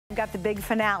We've got the big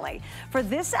finale. For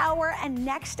this hour and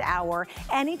next hour,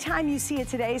 anytime you see a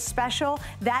today's special,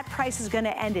 that price is going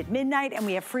to end at midnight, and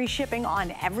we have free shipping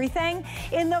on everything.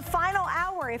 In the final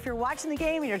hour, if you're watching the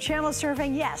game and your channel is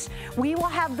surfing, yes, we will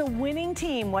have the winning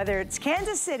team, whether it's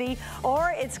Kansas City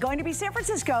or it's going to be San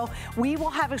Francisco. We will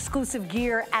have exclusive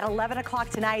gear at 11 o'clock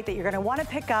tonight that you're going to want to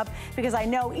pick up, because I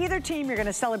know either team, you're going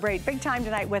to celebrate big time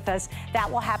tonight with us.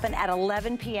 That will happen at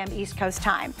 11 p.m. East Coast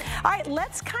time. All right,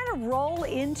 let's kind of roll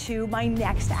into my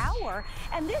next hour,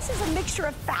 and this is a mixture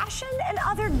of fashion and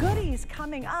other goodies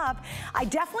coming up. I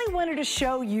definitely wanted to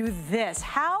show you this.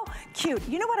 How cute.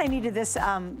 You know what I needed this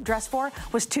dress for?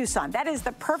 Was Tucson. That is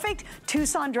the perfect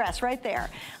Tucson dress right there.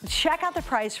 Check out the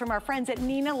price from our friends at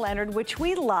Nina Leonard, which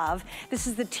we love. This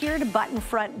is the tiered button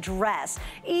front dress.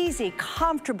 Easy,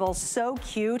 comfortable, so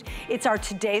cute. It's our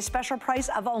today's special price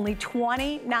of only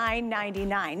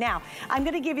 $29.99. Now, I'm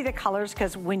going to give you the colors,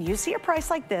 because when you see a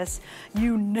price like this,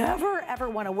 you never ever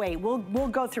want to wait. We'll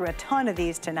go through a ton of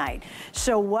these tonight.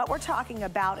 So what we're talking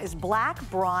about is black,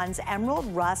 bronze, emerald,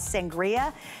 rust,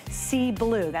 sangria, sea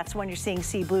blue. That's when you're seeing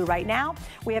sea blue right now.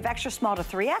 We have extra small to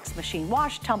 3X, machine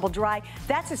wash, tumble dry.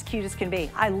 That's as cute as can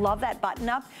be. I love that button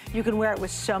up. You can wear it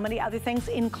with so many other things,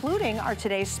 including our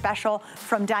today's special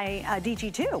from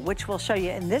DG2, which we'll show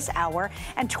you in this hour.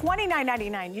 And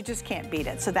 $29.99, you just can't beat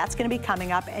it. So that's going to be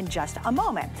coming up in just a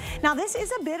moment. Now, this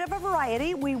is a bit of a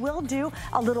variety. We will do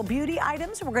a little beauty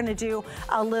items. We're going to do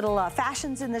a little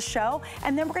fashions in the show,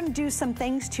 and then we're going to do some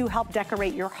things to help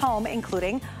decorate your home,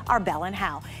 including our Bell and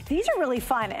How. These are really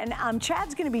fun, and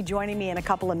Chad's going to be joining me in a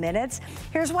couple of minutes.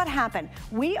 Here's what happened.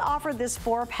 We offered this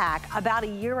 4-pack about a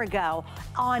year ago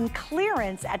on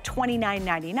clearance at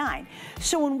 $29.99.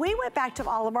 So when we went back to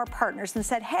all of our partners and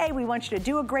said, hey, we want you to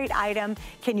do a great item,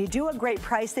 can you do a great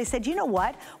price? They said, you know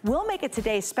what? We'll make it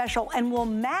today's special, and we'll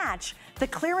match the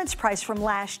clearance price from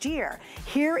last year.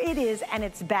 Here it is, and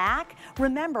it's back.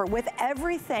 Remember, with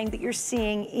everything that you're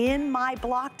seeing in my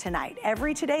block tonight,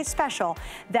 every today's special,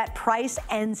 that price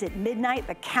ends at midnight.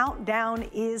 The countdown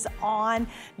is on.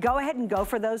 Go ahead and go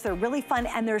for those. They're really fun,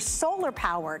 and they're solar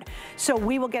powered. So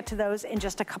we will get to those in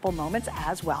just a couple moments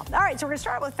as well. All right, so we're gonna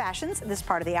start with fashions this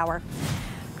part of the hour.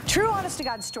 True, honest to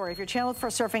God story. If you're channeled for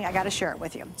surfing, I gotta share it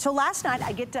with you. So last night,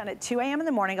 I get done at 2 a.m. in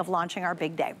the morning of launching our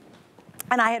big day.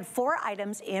 And I had 4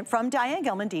 items from Diane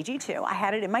Gilman, DG2. I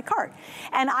had it in my cart.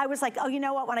 And I was like, oh, you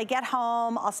know what? When I get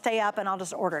home, I'll stay up and I'll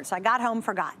just order it. So I got home,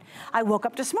 forgot. I woke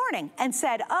up this morning and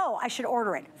said, oh, I should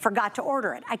order it. Forgot to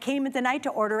order it. I came in the night to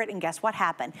order it, and guess what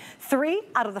happened? 3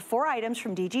 out of the 4 items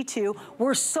from DG2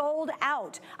 were sold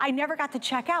out. I never got to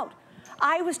check out.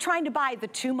 I was trying to buy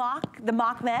the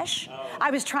mock mesh. Oh.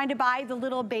 I was trying to buy the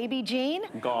little baby jean.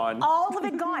 Gone. All of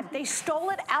it gone. They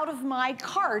stole it out of my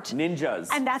cart. Ninjas.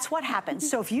 And that's what happened.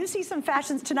 So if you see some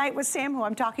fashions tonight with Sam, who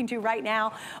I'm talking to right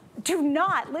now, do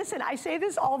not, listen, I say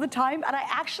this all the time, and I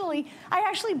actually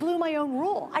blew my own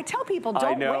rule. I tell people,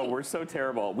 don't wait. I know, we're so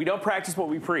terrible. We don't practice what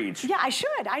we preach. Yeah, I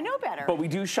should. I know better. But we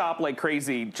do shop like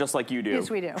crazy, just like you do.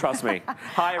 Yes, we do. Trust me.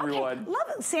 Hi, everyone. Okay, love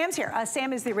it. Sam's here.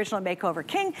 Sam is the original makeover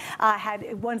king.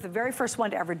 One of the very first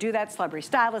one to ever do that, celebrity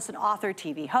stylist and author,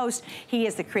 TV host. He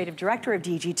is the creative director of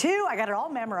DG2. I got it all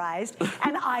memorized,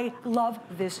 and I love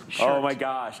this shirt. Oh my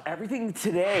gosh, everything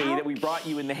today that we brought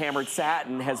you in the hammered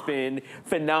satin has been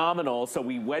phenomenal. So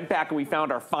we went back and we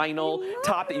found our final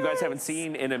top that you guys haven't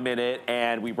seen in a minute,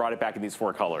 and we brought it back in these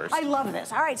 4 colors. I love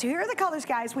this. All right, so here are the colors,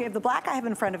 guys. We have the black I have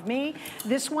in front of me.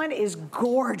 This one is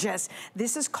gorgeous.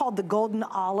 This is called the golden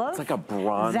olive. It's like a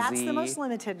bronzy. That's the most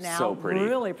limited now. So pretty.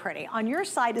 Really pretty. On your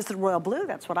side is the royal blue.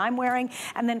 That's what I'm wearing.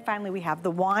 And then finally we have the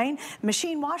wine,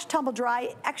 machine wash, tumble dry,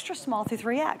 extra small through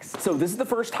 3X. So this is the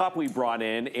first top we brought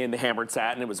in the hammered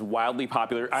satin. It was wildly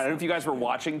popular. I don't know if you guys were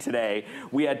watching today.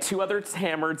 We had 2 other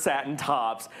hammered satin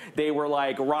tops. They were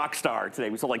like rock star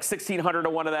today. We sold like 1,600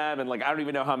 of one of them, and like I don't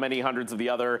even know how many hundreds of the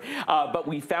other. But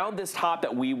we found this top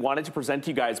that we wanted to present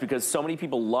to you guys because so many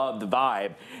people love the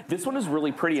vibe. This one is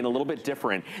really pretty and a little bit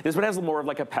different. This one has more of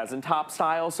like a peasant top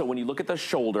style. So when you look at the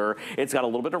shoulder, it's got a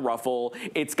little bit of ruffle.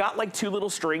 It's got like 2 little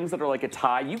strings that are like a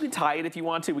tie. You can tie it if you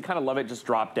want to. We kind of love it just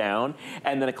drop down.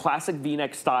 And then a classic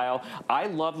V-neck style. I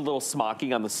love the little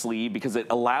smocking on the sleeve because it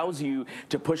allows you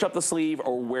to push up the sleeve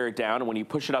or wear it down. And when you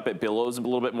push it up, it billows a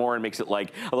little bit more and makes it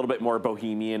like a little bit more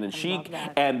bohemian and chic.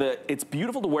 And it's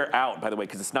beautiful to wear out, by the way,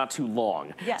 because it's not too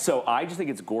long. Yes. So I just think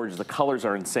it's gorgeous. The colors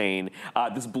are insane.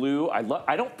 This blue,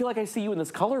 I don't feel like I see you in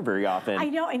this color very often. I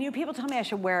know, and people tell me I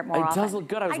should wear it more often. It does look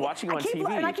good. I was watching you on TV.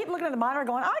 And I keep looking at the monitor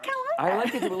going, oh, I kind of like that. I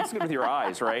like it. It looks good with your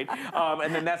eyes, right?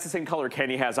 And then that's the same color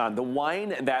Kenny has on. The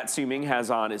wine that Suming has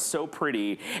on is so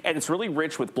pretty, and it's really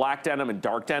rich with black denim and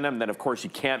dark denim. And then, of course, you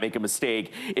can't make a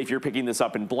mistake if you're picking this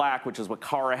up in black, which is what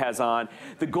Carl Cara has on.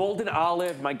 The golden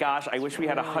olive, my gosh, I wish we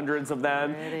had hundreds of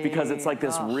them because it's like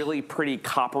this really pretty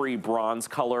coppery bronze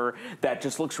color that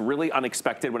just looks really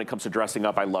unexpected when it comes to dressing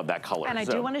up. I love that color. And I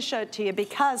do want to show it to you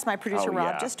because my producer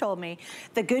Rob just told me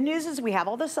the good news is we have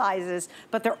all the sizes,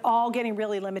 but they're all getting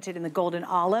really limited in the golden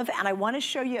olive. And I want to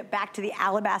show you back to the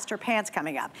alabaster pants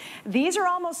coming up. These are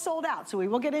almost sold out, so we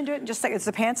will get into it in just a second. It's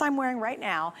the pants I'm wearing right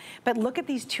now, but look at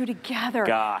these two together.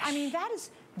 Gosh. I mean,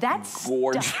 that's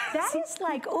gorgeous. That is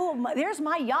like, oh, there's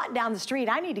my yacht down the street.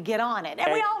 I need to get on it.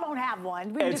 And we all don't have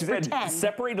one. We just pretend.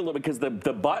 Separate a little bit because the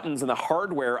buttons and the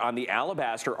hardware on the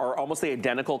alabaster are almost the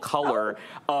identical color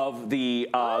of the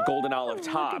golden olive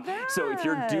top. So if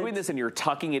you're doing this and you're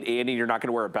tucking it in and you're not going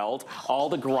to wear a belt, all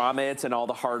the grommets and all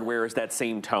the hardware is that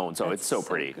same tone. So it's so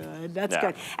pretty. Good. That's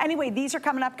good. Anyway, these are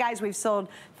coming up, guys. We've sold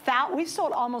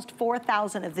almost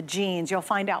 4,000 of the jeans. You'll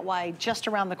find out why just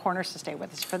around the corner, so stay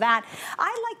with us for that.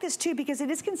 I like this too because it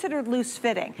is considered loose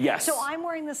fitting. Yes. So I'm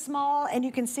wearing the small and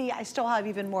you can see I still have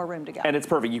even more room to go. And it's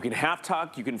perfect. You can half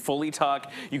tuck, you can fully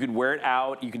tuck, you can wear it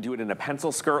out, you can do it in a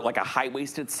pencil skirt, like a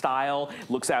high-waisted style.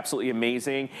 Looks absolutely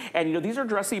amazing. And you know, these are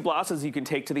dressy blouses you can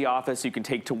take to the office, you can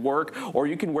take to work, or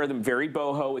you can wear them very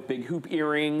boho with big hoop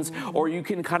earrings, or you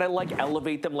can kind of like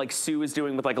elevate them like Sue is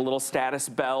doing with like a little status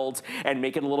belt and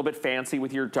make it a little bit fancy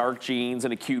with your dark jeans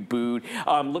and a cute boot.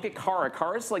 Look at Cara.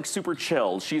 Cara's like super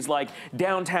chilled. She's like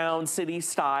downtown city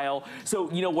style.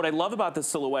 So, you know, what I love about this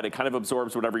silhouette, it kind of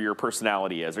absorbs whatever your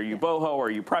personality is. Are you boho? Are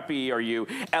you preppy? Are you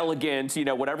elegant? You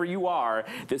know, whatever you are,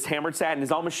 this hammered satin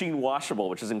is all machine washable,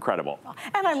 which is incredible.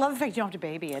 And I love the fact you don't have to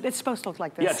baby it. It's supposed to look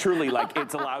like this. Yeah, truly, like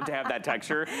it's allowed to have that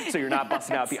texture, so you're not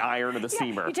busting out the iron or the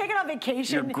seamer. You take it on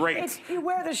vacation. You're great. You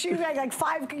wear the shoe bag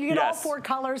like you get all 4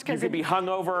 colors. You could be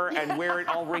hungover and wear it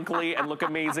all wrinkly and look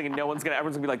amazing, and everyone's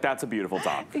gonna be like, that's a beautiful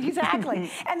top. Exactly.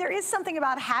 And there is something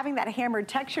about having that hammered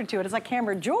texture to it. It's like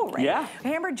hammered jewelry. Yeah.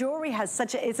 Hammered jewelry has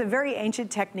it's a very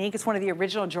ancient technique. It's one of the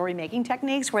original jewelry making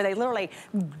techniques where they literally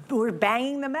were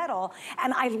banging the metal,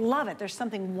 and I love it. There's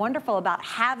something wonderful about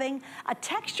having a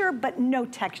texture but no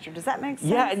texture. Does that make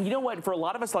sense? Yeah, and you know what? For a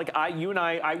lot of us, like you and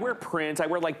I wear print. I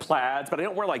wear like plaids, but I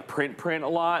don't wear like print a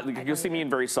lot. Like, you'll see me in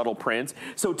very subtle prints.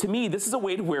 So to me, this is a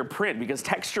way to wear print because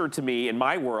texture to me in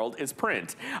my world is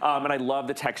print. And I love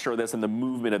the texture of this and the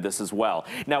movement of this as well.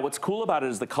 Now, what's cool about it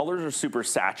is the colors are super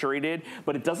saturated,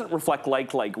 but it doesn't reflect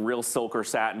like real silk or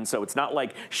satin. So it's not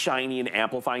like shiny and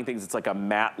amplifying things. It's like a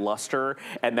matte luster,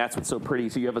 and that's what's so pretty.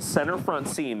 So you have a center front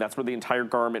seam. That's where the entire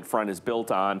garment front is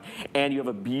built on. And you have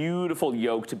a beautiful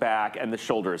yoked back, and the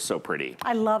shoulder is so pretty.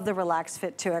 I love the relaxed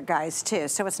fit to it, guys, too.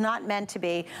 So it's not meant to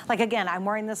be, like, again, I'm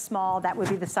wearing this small. That would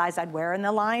be the size I'd wear in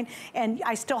the line. And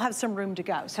I still have some room to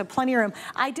go. So plenty of room.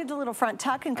 I did the little front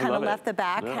tuck and kind of left the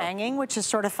back hanging, which is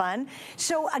sort of fun.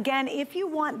 So again, if you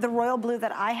want the royal blue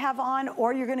that I have on,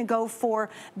 or you're gonna go for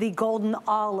the golden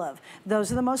olive,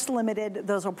 those are the most limited.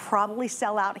 Those will probably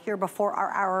sell out here before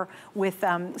our hour with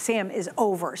Sam is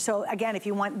over. So again, if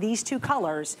you want these 2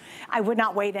 colors, I would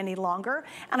not wait any longer.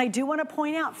 And I do wanna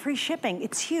point out free shipping.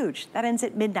 It's huge. That ends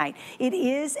at midnight. It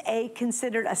is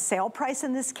considered a sale price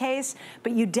in this case,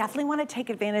 but you definitely wanna take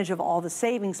advantage of all the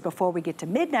savings before we get to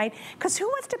midnight, because who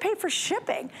wants to pay for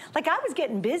shipping? Like, I was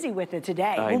getting busy with it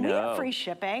today. When we have free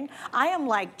shipping, I am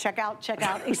like, check out,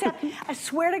 except I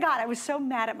swear to God, I was so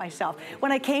mad at myself.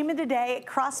 When I came in today,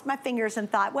 crossed my fingers and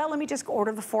thought, well, let me just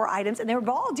order the 4 items, and they were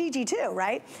all DG2,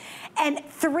 right? And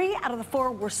 3 out of the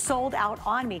 4 were sold out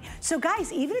on me. So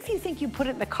guys, even if you think you put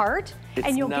it in the cart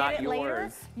and you'll get it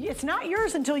later, it's not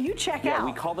yours until you check out. Yeah,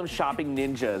 we call them shopping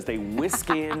ninjas. They whisk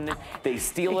in, they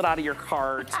steal it out of your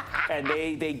cart, and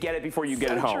they get it before you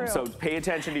get it home. So pay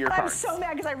attention to your cart. I'm so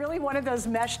mad because I really wanted those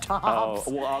mesh tops. Oh,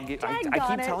 well, I keep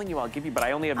telling you I'll give you, but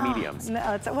I only have mediums. No,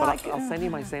 I'll send you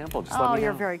my sample. Just let me know.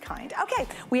 You're very kind. Okay,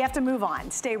 we have to move on.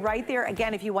 Stay right there.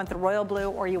 Again, if you want the royal blue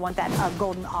or you want that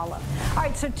golden olive. All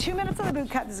right, so 2 minutes on the boot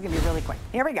cut. This is going to be really quick.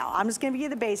 Here we go. I'm just going to give you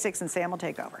the basics, and Sam will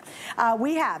take over.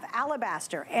 We have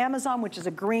alabaster, Amazon, which is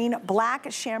a green, black,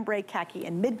 chambray, khaki,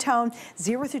 and mid-tone,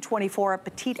 0 through 24,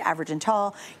 petite, average, and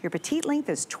tall. Your petite length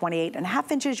is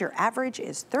 28.5 inches. Your average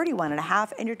is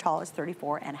 31.5, and your tall is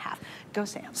 34.5. Go,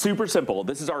 Sam. Super simple.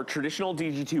 This is our traditional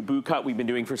DG2 boot cut we've been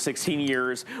doing for 16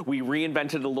 years. We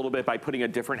reinvented it a little bit by putting a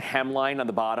different hemline on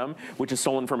the bottom, which is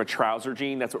stolen from a trouser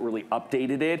jean. That's what really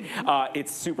updated it.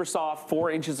 It's super soft,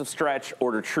 4 inches of stretch,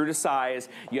 order true to size.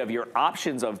 You have your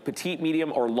options of petite,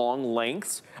 medium, or long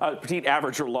lengths, petite,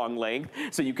 average, or long length.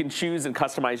 so you can choose and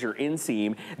customize your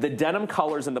inseam. The denim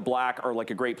colors in the black are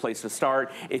like a great place to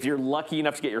start. If you're lucky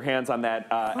enough to get your hands on that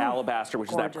alabaster, which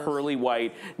gorgeous. Is that pearly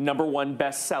white, #1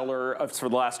 bestseller for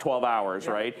the last 12 hours,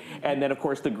 right? And then, of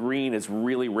course, the green is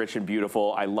really rich and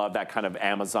beautiful. I love that kind of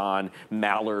Amazon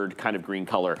mallard kind of green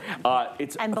color.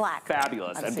 It's black.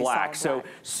 Fabulous. And black. So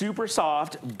super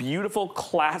soft, beautiful,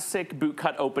 classic boot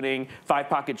cut opening,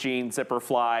 5-pocket jean, zipper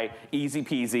fly, easy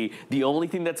peasy. The only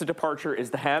thing that's a departure is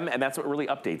the hem, and that's what really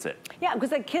updates it. Yeah,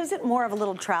 because it gives it more of a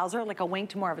little trouser, like a wing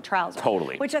to more of a trouser.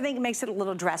 Totally. Which I think makes it a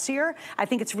little dressier. I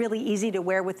think it's really easy to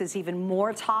wear with this even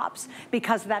more tops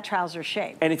because of that trouser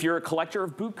shape. And if you're a collector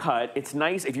of boot cut, it's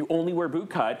nice, if you only wear boot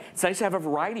cut, it's nice to have a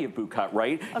variety of boot cut,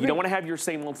 right? You don't want to have your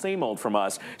same old from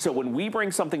us. So when we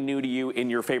bring something new to you in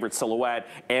your favorite silhouette,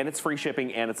 and it's free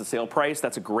shipping and it's a sale price,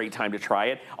 that's a great time to try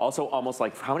it. Also, almost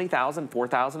like, how many thousand?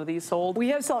 4,000 of these sold? We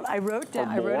have sold, I wrote it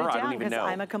down because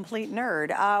I'm a complete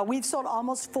nerd. We've sold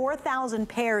almost 4,000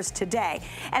 pairs today.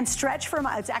 And stretch for,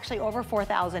 it's actually over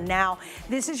 4,000 now.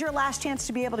 This is your last chance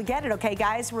to be able to get it, okay,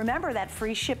 guys? Remember that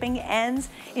free shipping ends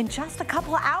in just a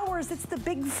couple of hours. It's the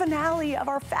big finale of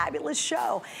our fabulous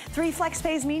show. 3 flex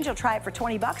pays means you'll try it for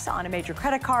 20 bucks on a major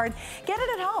credit card. Get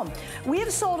it at home. We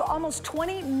have sold almost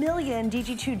 20 million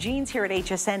DG2 jeans here at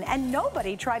HSN, and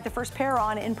nobody tried the first pair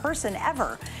on in person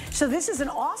ever. So this is an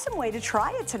awesome way to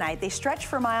try it tonight. They stretch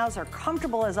for miles, are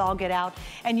comfortable as all get out,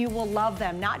 and you will love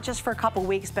them, not just for a couple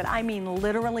weeks, but I mean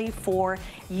literally for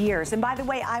years. And by the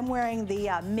way, I'm wearing the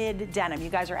mid denim. You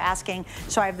guys are asking,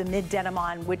 so I have the mid denim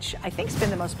on, which I think's been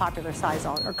the most popular size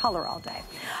or color all day.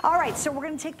 All right, so we're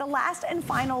gonna take the last and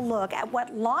final look at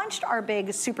what launched our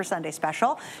big Super Sunday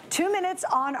special. 2 minutes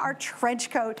on our trench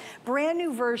coat, brand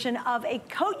new version of a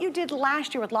coat you did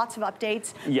last year with lots of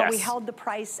updates, but we held the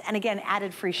price and again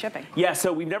added free shipping. Yeah,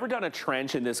 so we've never done a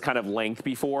trench in this kind of length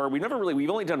before. We've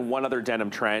only done one other denim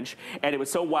trench, and it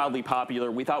was so wildly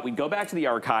popular, we thought we'd go back to the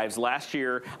archives. Last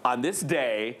year, on this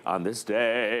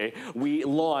day, we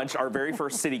launched our very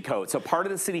first city coat. So part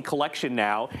of the city collection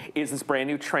now is this brand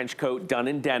new trench coat done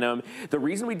in denim. The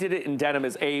reason we did it in denim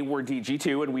is A, we're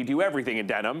DG2 and we do everything in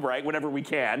denim, right, whenever we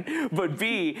can. But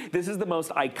B, this is the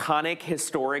most iconic,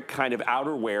 historic kind of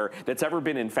outerwear that's ever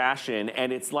been in fashion,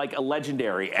 and it's like a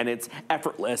legendary, and it's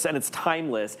effortless, and it's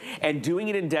timeless, and doing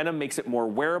it in denim makes it more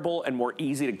wearable and more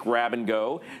easy to grab and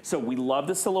go. So we love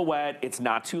the silhouette. It's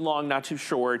not too long, not too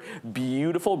short.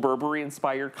 Beautiful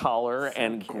Burberry-inspired collar,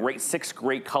 and great 6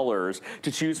 great colors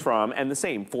to choose from, and the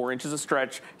same, 4 inches of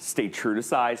stretch, stay true to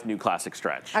size, new classic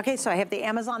stretch. Okay, so I have the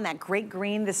Amazon, that great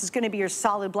green. This is gonna be your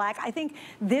solid black. I think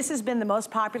this has been the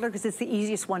most popular because it's the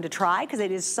easiest one to try because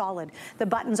it is solid. The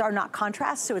buttons are not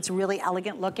contrast, so it's really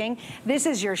elegant looking. This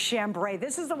is your chambray.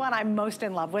 This is the one I'm most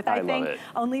in love with, I think. Love it.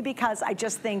 Only because I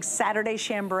just think Saturday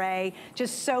chambray,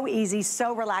 just so easy,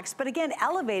 so relaxed, but again,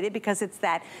 elevated because it's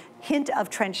that hint of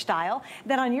trench style.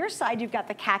 Then on your side, you've got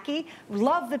the khaki.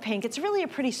 Love the pink. It's really a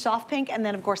pretty soft pink, and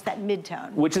then of course that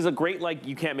mid-tone. Which is a great, like,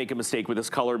 you can't make a mistake with this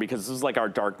color because this is like our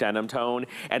dark denim tone,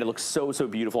 and it looks so, so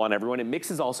beautiful on everyone. It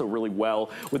mixes also really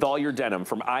well with all your denim,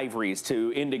 from ivories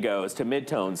to indigos to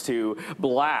midtones to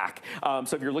black.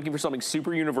 So if you're looking for something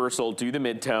super universal, do the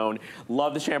mid-tone.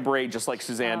 Love the chambray just like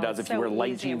Suzanne does if you wear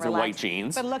light jeans or white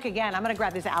jeans. But look again, I'm gonna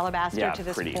grab this alabaster to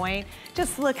this point.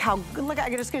 Just look how, look,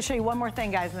 I'm just gonna show you one more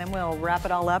thing, guys, and then we'll wrap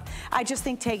it all up. I just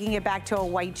think taking it back to a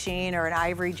white jean or an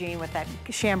ivory jean with that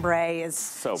chambray is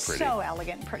so pretty. So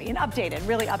elegant and pretty and updated,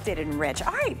 really updated and rich.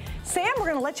 All right, Sam, we're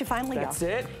gonna let you finally go. That's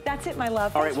it? That's it, my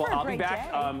love. All right, well, I'll be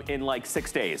back in like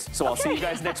 6 days. So I'll see you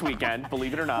guys next weekend,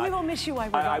 believe it or not. We will miss you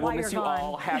while I will miss you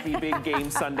all. Happy big game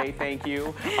Sunday, thank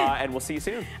you. And we'll see you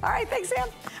soon. All right, thanks, Sam.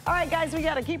 All right, guys, we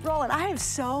gotta keep rolling. I have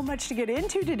so much to get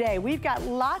into today. We've got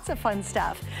lots of fun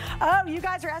stuff. Oh, you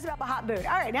guys are asking about the hot boot.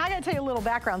 All right, now I gotta tell you a little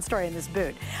background story in this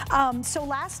boot. So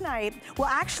last night, well,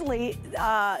 actually,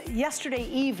 yesterday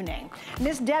evening,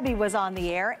 Miss Debbie was on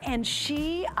the air, and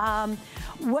she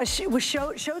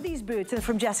showed these boots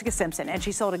from Jessica Simpson, and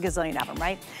she sold a gazillion of them,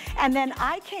 right? And then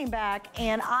I came back,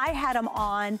 and I had them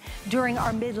on during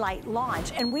our midnight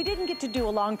launch, and we didn't get to do a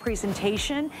long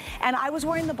presentation, and I was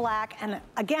wearing the black, and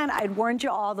again, I'd warned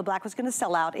you all, the black was gonna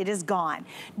sell out. It is gone.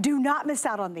 Do not miss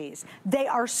out on these. They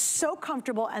are so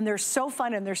comfortable, and they're so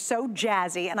fun, and they're so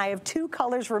jazzy, and I have 2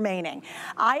 colors remaining.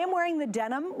 I am wearing the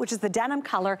denim, which is the denim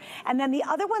color, and then the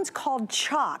other one's called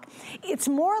chalk. It's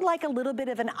more like a little bit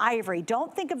of an ivory.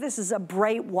 Don't think of this as a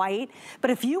bright white,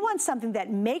 but if you want something that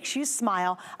makes you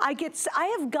smile,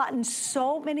 I have gotten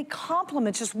so many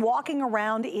compliments just walking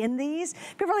around in these.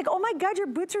 People are like, oh my God, your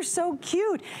boots are so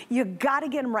cute. You gotta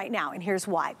get them right now, and here's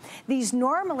why. These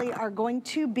normally are going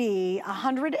to be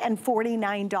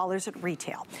 $149 at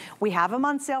retail. We have them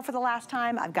on sale for the last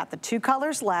time. I've got the 2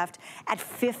 colors left at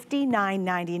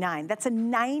 $59.99. That's a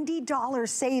 $90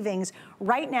 savings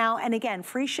right now, and again,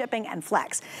 free shipping and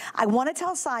flex. I wanna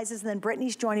tell sizes, and then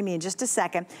Brittany's joining me in just a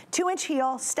second. 2-inch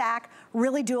heel, stack,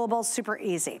 really doable, super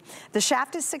easy. The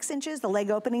shaft is 6 inches, the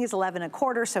leg opening is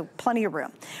 11.25, so plenty of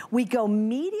room. We go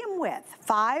medium width,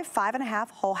 5, 5.5,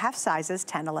 whole half sizes,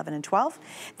 10, 11, and 12.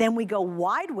 Then we go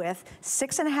wide width,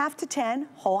 6.5 to 10,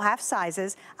 whole half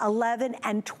sizes, 11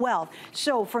 and 12.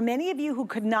 So for many of you who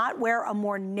could not wear a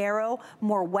more narrow,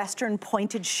 more Western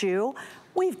pointed shoe,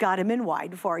 we've got them in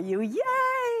wide for you. Yay!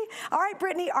 All right,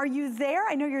 Brittany, are you there?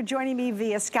 I know you're joining me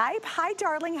via Skype. Hi,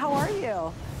 darling, how are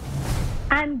you?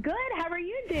 I'm good. How are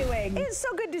you doing? It's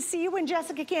so good to see you when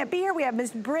Jessica can't be here. We have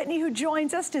Miss Brittany who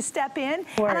joins us to step in.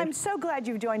 And I'm so glad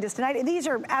you've joined us tonight. These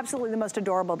are absolutely the most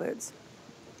adorable boots.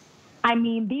 I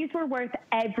mean, these were worth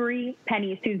every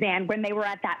penny, Suzanne, when they were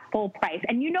at that full price.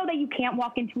 And you know that you can't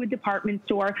walk into a department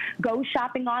store, go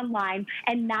shopping online,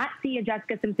 and not see a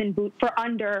Jessica Simpson boot for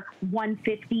under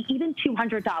 $150, even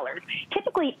 $200.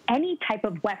 Typically, any type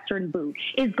of Western boot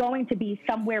is going to be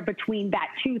somewhere between that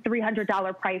 $200,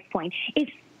 $300 price point,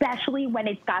 especially when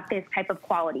it's got this type of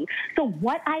quality. So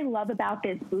what I love about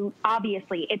this boot,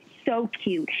 obviously, it's so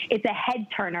cute. It's a head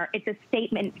turner. It's a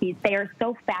statement piece. They are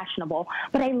so fashionable.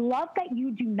 But I love that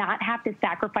you do not have to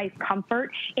sacrifice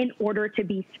comfort in order to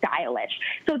be stylish.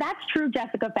 So that's true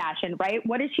Jessica fashion, right?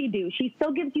 What does she do? She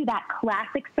still gives you that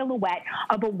classic silhouette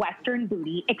of a Western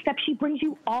bootie, except she brings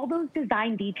you all those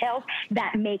design details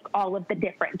that make all of the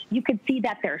difference. You can see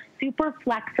that they're super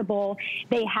flexible.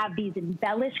 They have these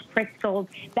embellished crystals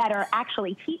that are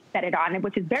actually heat setted on it,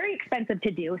 which is very expensive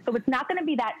to do. So it's not going to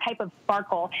be that type of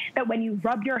sparkle that when you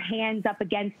rub your hands up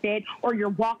against it or you're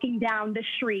walking down the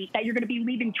street that you're going to be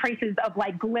leaving traces of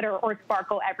like glitter or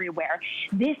sparkle everywhere.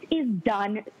 This is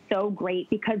done so great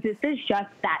because this is just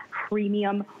that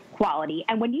premium quality.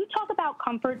 And when you talk about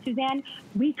comfort, Suzanne,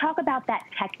 we talk about that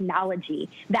technology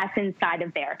that's inside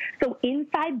of there. So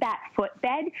inside that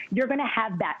footbed, you're going to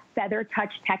have that feather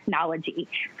touch technology.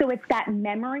 So it's that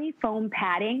memory foam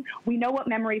padding. We know what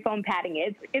memory foam padding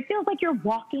is. It feels like you're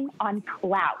walking on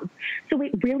clouds. So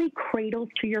it really cradles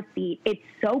to your feet. It's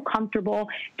so comfortable,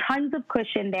 tons of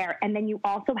cushion there. And then you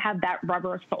also have that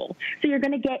rubber sole. So you're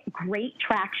going to get great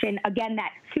traction. Again,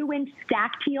 that 2-inch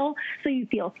stacked heel. So you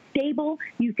feel stable,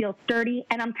 you feel sturdy.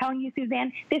 And I'm telling you,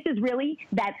 Suzanne, this is really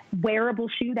that wearable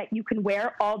shoe that you can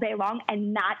wear all day long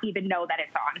and not even know that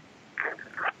it's on.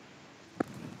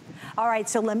 All right,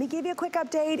 so let me give you a quick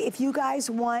update. If you guys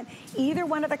want either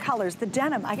one of the colors, the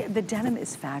denim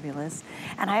is fabulous.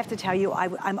 And I have to tell you,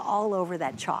 I'm all over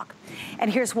that chalk. And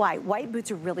here's why. White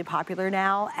boots are really popular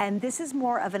now, and this is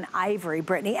more of an ivory,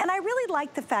 Brittany. And I really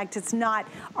like the fact it's not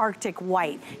Arctic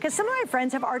white, because some of my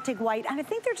friends have Arctic white, and I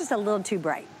think they're just a little too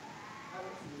bright.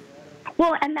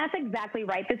 Well, and that's exactly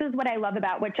right. This is what I love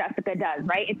about what Jessica does,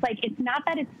 right? It's like, it's not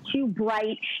that it's too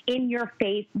bright in your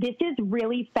face. This is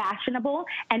really fashionable,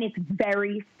 and it's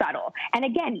very subtle. And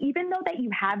again, even though that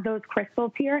you have those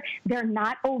crystals here, they're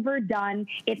not overdone.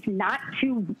 It's not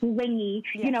too blingy.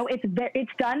 Yes. You know,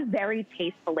 it's done very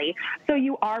tastefully. So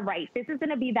you are right. This is going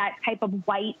to be that type of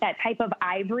white, that type of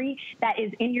ivory that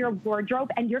is in your wardrobe,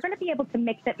 and you're going to be able to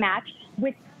mix and match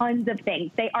with tons of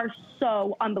things. They are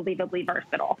so unbelievably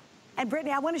versatile. And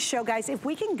Brittany, I want to show guys, if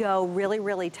we can go really,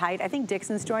 really tight. I think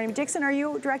Dixon's joining me. Dixon, are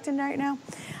you directing right now?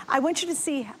 I want you to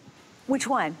see which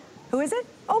one. Who is it?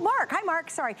 Oh, Mark. Hi, Mark.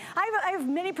 Sorry. I have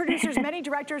many producers, many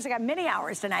directors. I got many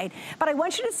hours tonight. But I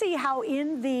want you to see how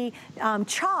in the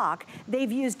chalk,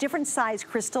 they've used different size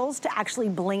crystals to actually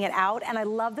bling it out. And I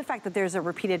love the fact that there's a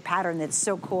repeated pattern that's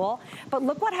so cool. But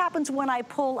look what happens when I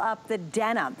pull up the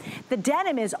denim. The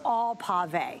denim is all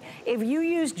pave. If you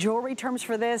use jewelry terms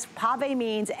for this, pave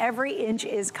means every inch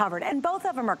is covered. And both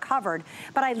of them are covered.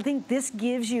 But I think this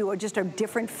gives you just a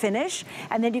different finish.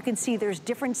 And then you can see there's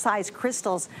different size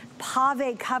crystals.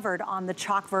 Pave covered on the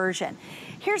chalk version.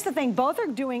 Here's the thing, both are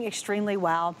doing extremely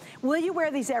well. Will you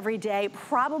wear these every day?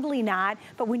 Probably not,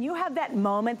 but when you have that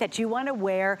moment that you want to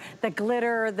wear the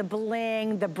glitter, the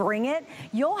bling, the bring it,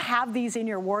 you'll have these in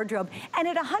your wardrobe. And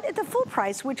at the full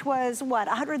price, which was what,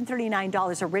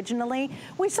 $139 originally,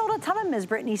 we sold a ton of them, as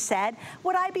Brittany said.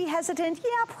 Would I be hesitant?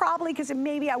 Yeah, probably, because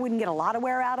maybe I wouldn't get a lot of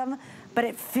wear out of them. But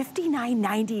at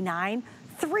 $59.99,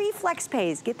 3 flex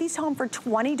pays. Get these home for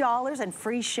 $20 and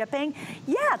free shipping.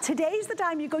 Yeah, today's the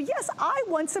time you go, yes, I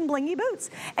want some blingy boots.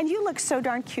 And you look so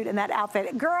darn cute in that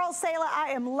outfit. Girl, Sayla,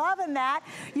 I am loving that.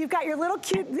 You've got your little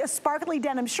cute sparkly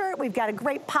denim shirt. We've got a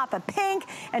great pop of pink,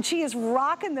 and she is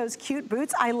rocking those cute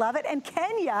boots. I love it. And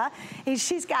Kenya,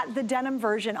 she's got the denim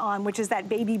version on, which is that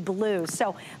baby blue.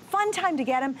 So fun time to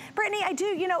get them. Brittany, I do,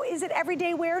 you know, is it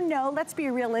everyday wear? No, let's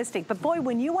be realistic. But boy,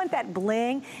 when you want that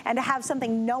bling and to have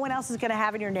something no one else is gonna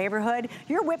have in your neighborhood,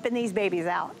 you're whipping these babies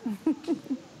out.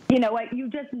 You know what? You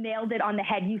just nailed it on the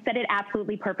head. You said it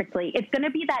absolutely perfectly. It's going to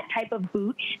be that type of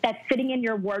boot that's sitting in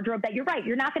your wardrobe that you're right.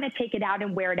 You're not going to take it out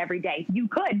and wear it every day. You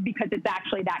could, because it's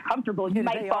actually that comfortable. You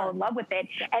might fall in love with it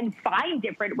and find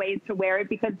different ways to wear it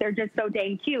because they're just so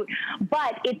dang cute.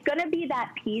 But it's going to be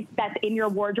that piece that's in your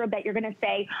wardrobe that you're going to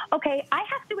say, okay, I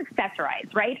have to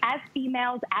accessorize, right? As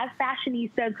females, as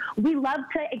fashionistas, we love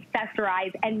to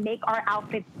accessorize and make our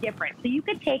outfits different. So you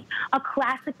could take a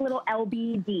classic little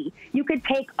LBD. You could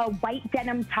take a white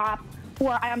denim top,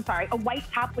 or I'm sorry, a white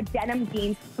top with denim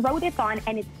jeans, throw this on,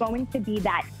 and it's going to be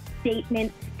that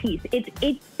statement piece. It's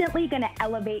instantly going to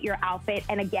elevate your outfit.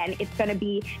 And again, it's going to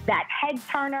be that head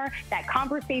turner, that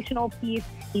conversational piece.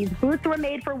 These boots were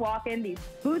made for walking. These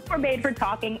boots were made for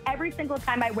talking. Every single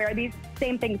time I wear these,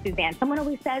 same thing, Suzanne. Someone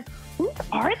always says, who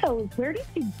are those? Where did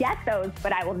you get those?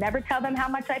 But I will never tell them how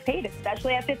much I paid,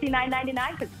 especially at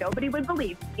 $59.99, because nobody would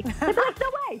believe me. But there's no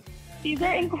way. These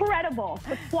are incredible.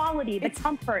 The quality, the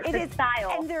comfort, the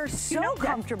style. And they're so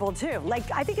comfortable too.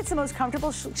 Like, I think it's the most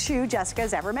comfortable shoe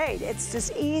Jessica's ever made. It's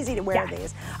just easy to wear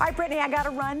these. All right, Brittany, I got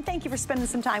to run. Thank you for spending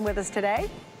some time with us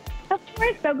today. Of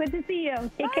course, so good to see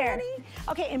you. Take care. Honey.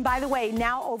 Okay, and by the way,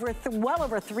 now well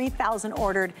over 3,000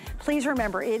 ordered. Please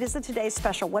remember, it is a today's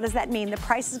special. What does that mean? The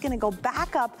price is going to go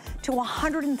back up to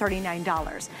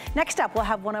 $139. Next up, we'll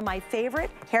have one of my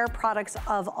favorite hair products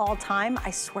of all time.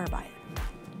 I swear by it.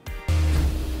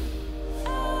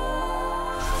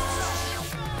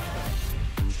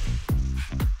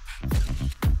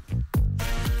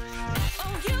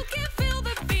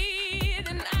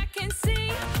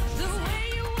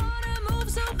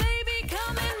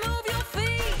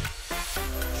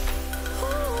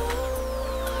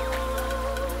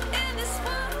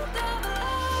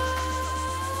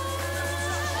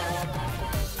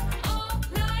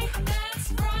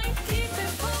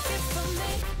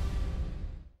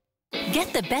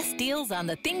 Get the best deals on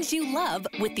the things you love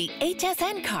with the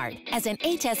HSN card. As an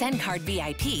HSN card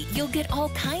VIP, you'll get all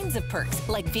kinds of perks,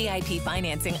 like VIP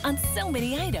financing on so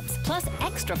many items, plus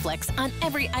extra flex on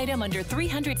every item under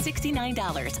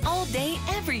 $369 all day,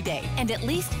 every day, and at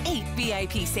least 8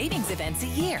 VIP savings events a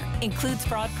year. Includes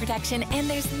fraud protection, and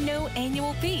there's no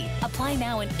annual fee. Apply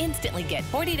now and instantly get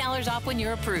 $40 off when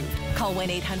you're approved. Call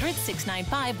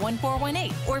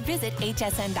 1-800-695-1418 or visit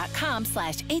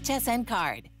hsn.com/HSN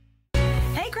card.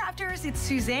 Hey crafters, it's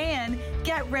Suzanne.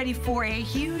 Get ready for a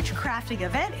huge crafting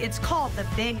event. It's called the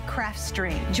Big Craft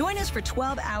Stream. Join us for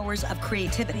 12 hours of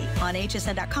creativity on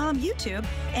hsn.com, YouTube,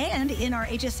 and in our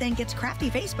HSN Gets Crafty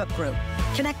Facebook group.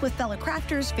 Connect with fellow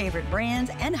crafters, favorite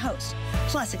brands, and hosts.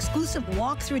 Plus exclusive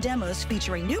walkthrough demos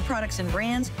featuring new products and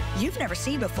brands you've never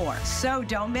seen before. So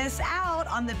don't miss out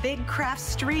on the Big Craft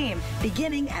Stream,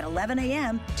 beginning at 11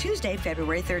 a.m. Tuesday,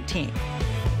 February 13th.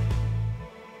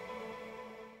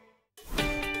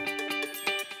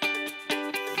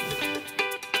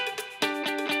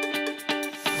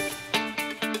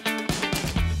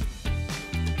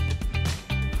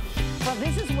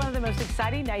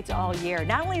 Exciting nights all year.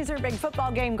 Not only is there a big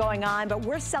football game going on, but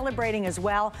we're celebrating as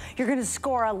well. You're going to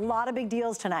score a lot of big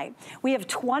deals tonight. We have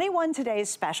 21 today's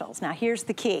specials. Now here's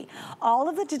the key. All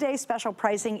of the today's special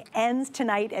pricing ends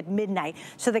tonight at midnight.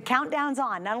 So the countdown's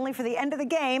on, not only for the end of the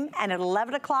game, and at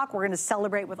 11 o'clock we're going to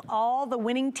celebrate with all the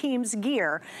winning team's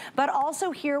gear, but also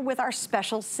here with our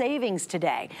special savings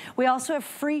today. We also have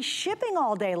free shipping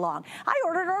all day long. I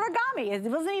ordered origami. It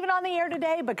wasn't even on the air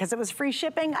today because it was free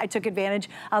shipping. I took advantage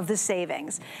of the savings.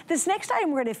 things. This next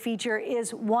item we're going to feature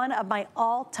is one of my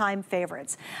all-time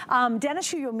favorites.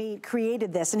 Dennis, who you'll meet,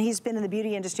 created this, and he's been in the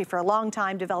beauty industry for a long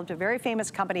time, developed a very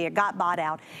famous company. It got bought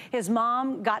out. His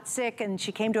mom got sick, and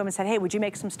she came to him and said, hey, would you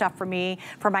make some stuff for me,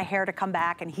 for my hair to come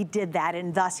back? And he did that,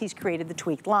 and thus he's created the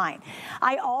tweaked line.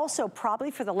 I also,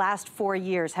 probably for the last 4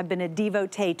 years, have been a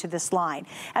devotee to this line.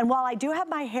 And while I do have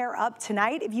my hair up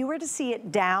tonight, if you were to see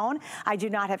it down, I do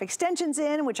not have extensions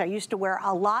in, which I used to wear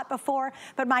a lot before,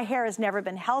 but my hair has never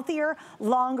been healthier,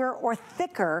 longer, or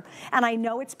thicker. And I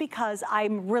know it's because I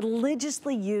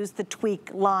religiously use the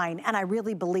tweak line, and I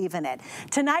really believe in it.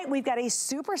 Tonight, we've got a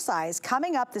supersize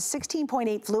coming up, the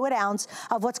 16.8 fluid ounce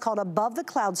of what's called Above the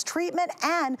Clouds treatment,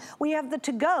 and we have the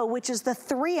to-go, which is the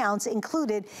 3 ounce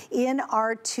included in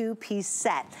our 2-piece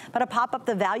set. But I'll pop up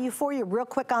the value for you real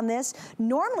quick on this.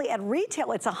 Normally at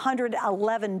retail, it's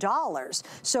 $111.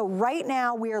 So right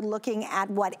now, we are looking at,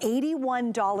 what,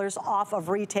 $81 off of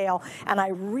retail, and I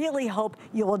really hope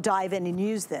you will dive in and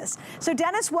use this. So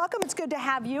Dennis, welcome. It's good to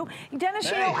have you. Dennis,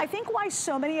 hey. You know, I think why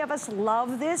so many of us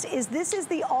love this is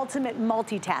the ultimate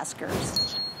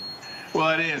multitaskers.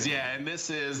 Well, it is, yeah, and this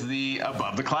is the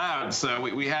Above the Clouds. So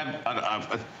we had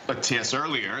a TS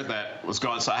earlier that was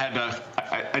gone, so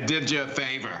I did you a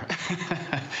favor.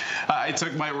 I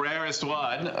took my rarest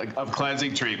one of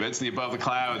cleansing treatments, the Above the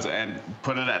Clouds, and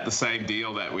put it at the same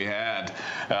deal that we had.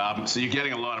 So you're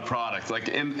getting a lot of product. Like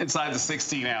inside the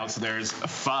 16 ounce, there's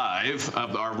 5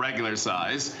 of our regular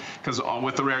size, because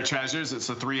with the Rare Treasures, it's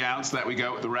the 3 ounce that we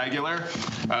go with the regular,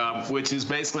 which is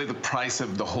basically the price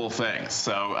of the whole thing.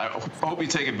 So I hope you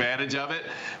take advantage of it.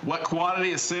 What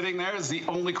quantity is sitting there is the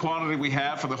only quantity we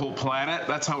have for the whole planet.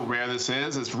 That's how rare this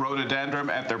is. It's Rhododendron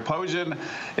antherpogon.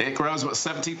 It grows about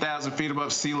 17,000 feet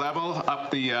above sea level up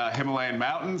the Himalayan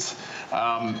mountains.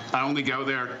 I only go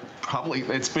there probably,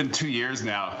 it's been 2 years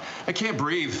now. I can't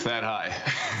breathe that high.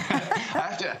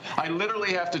 I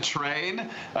literally have to train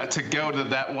to go to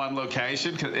that one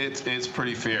location, because it's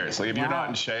pretty fierce. Like if you're not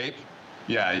in shape,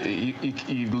 yeah,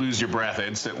 you lose your breath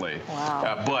instantly.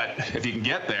 Wow. But if you can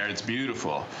get there, it's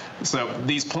beautiful. So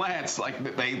these plants,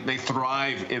 like they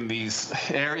thrive in these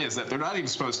areas that they're not even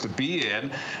supposed to be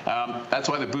in. That's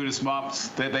why the Buddhist monks,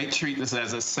 they treat this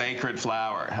as a sacred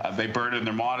flower. They burn it in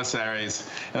their monasteries,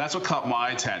 and that's what caught my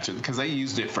attention, because they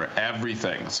used it for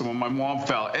everything. So when my mom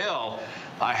fell ill,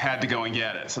 I had to go and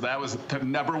get it. So that was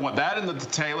number one. That and the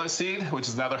Taylor seed, which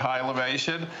is another high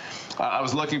elevation. I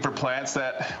was looking for plants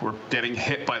that were getting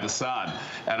hit by the sun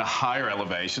at a higher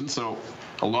elevation, so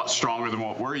a lot stronger than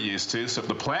what we're used to. So if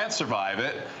the plants survive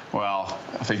it, well,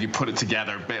 I think you put it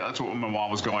together. That's what my mom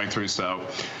was going through. So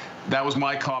that was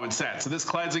my common sense. So this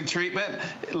cleansing treatment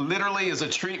literally is a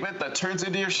treatment that turns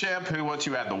into your shampoo once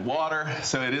you add the water.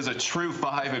 So it is a true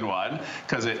 5-in-1,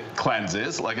 because it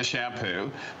cleanses like a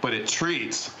shampoo, but it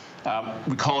treats.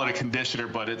 We call it a conditioner,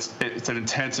 but it's an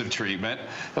intensive treatment,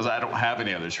 because I don't have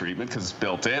any other treatment, because it's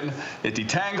built in. It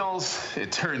detangles,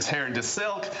 it turns hair into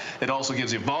silk. It also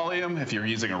gives you volume if you're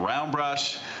using a round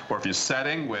brush, or if you're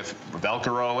setting with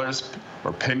Velcro rollers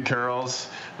or pin curls.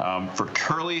 For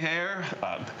curly hair,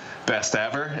 best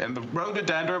ever. And the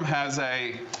rhododendron has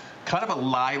a kind of a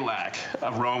lilac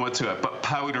aroma to it, but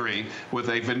powdery with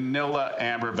a vanilla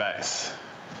amber base.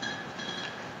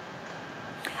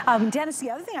 Dennis, the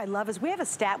other thing I love is we have a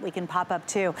stat we can pop up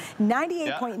too.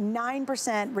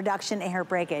 98.9% reduction in hair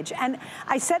breakage. And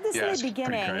I said this in the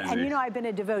beginning, and you know I've been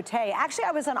a devotee. Actually,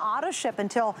 I was on auto ship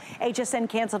until HSN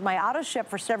canceled my auto ship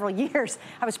for several years.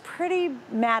 I was pretty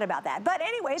mad about that. But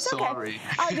anyway, it's okay.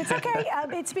 It's okay.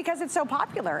 It's because it's so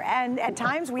popular, and at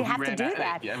times we have to do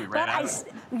that. Yeah, we ran out.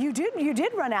 You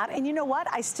did run out, and you know what?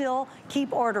 I still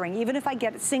keep ordering. Even if I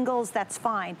get singles, that's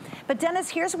fine. But Dennis,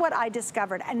 here's what I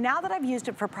discovered, and now that I've used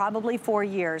it for probably 4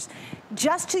 years,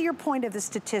 just to your point of the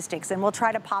statistics, and we'll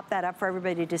try to pop that up for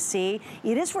everybody to see,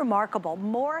 it is remarkable.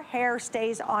 More hair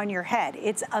stays on your head.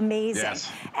 It's amazing. Yes.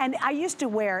 And I used to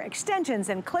wear extensions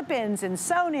and clip-ins and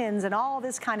sewn-ins and all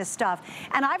this kind of stuff,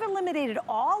 and I've eliminated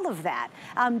all of that.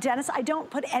 Dennis, I don't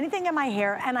put anything in my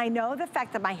hair, and I know the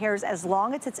fact that my hair is as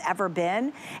long as it's ever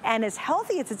been and as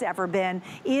healthy as it's ever been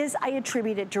is I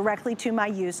attribute it directly to my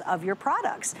use of your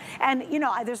products. And you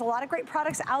know, there's a lot of great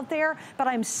products out there, but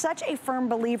I'm such a firm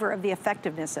believer of the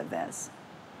effectiveness of this.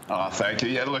 Oh, thank you.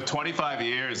 Yeah, look, 25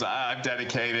 years I've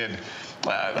dedicated.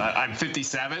 I'm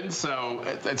 57, so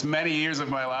it's many years of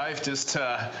my life just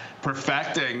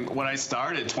perfecting when I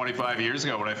started 25 years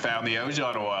ago when I found the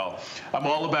Ozone oil. I'm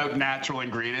all about natural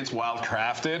ingredients, wild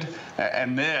crafted,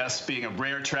 and this being a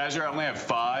rare treasure, I only have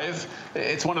 5.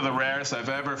 It's one of the rarest I've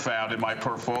ever found in my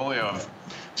portfolio of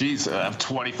geez,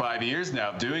 25 years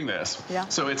now doing this. Yeah.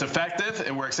 So it's effective.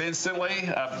 It works instantly.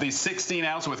 The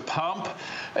 16-ounce with pump,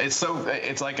 it's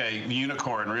like a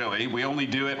unicorn, really. We only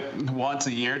do it once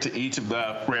a year to each of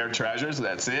the rare treasures.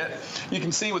 That's it. You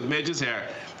can see with Midge's hair,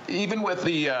 even with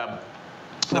the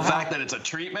fact that it's a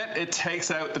treatment, it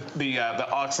takes out the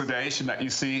oxidation that you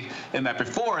see in that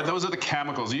before. Those are the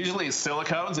chemicals. Usually it's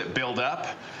silicones that build up.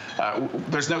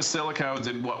 There's no silicones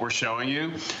in what we're showing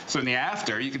you. So in the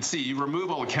after, you can see you remove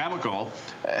all the chemical.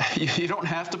 You don't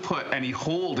have to put any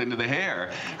hold into the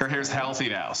hair. Her hair's healthy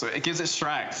now. So it gives it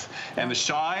strength. And the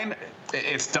shine,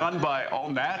 it's done by all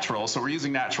natural. So we're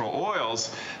using natural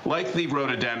oils like the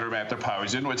rhododendron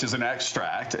anthropogen, which is an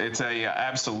extract. It's a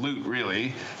absolute,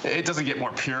 really. It doesn't get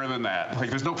more pure than that. Like,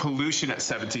 there's no pollution at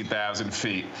 17,000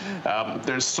 feet.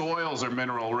 There's soils are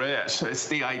mineral rich. It's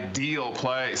the ideal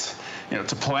place,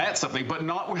 to plant something, but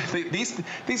not where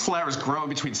these flowers grow in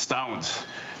between stones.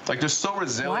 Like, they're so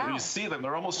resilient. Wow. When you see them,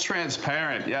 they're almost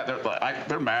transparent. Yeah,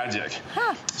 they're magic.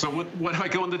 Huh. So when I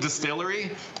go in the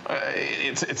distillery,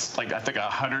 it's like, I think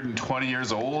 120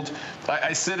 years old.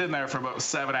 I sit in there for about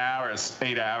 7 hours,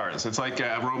 8 hours. It's like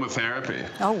aromatherapy.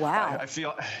 Oh, wow. I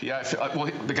feel,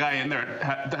 well, the guy in there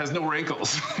has no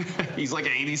wrinkles. He's like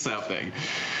 80-something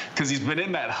because he's been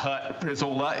in that hut his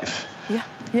whole life.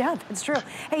 Yeah, that's true.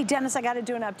 Hey, Dennis, I got to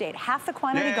do an update. Half the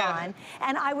quantity gone,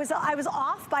 and I was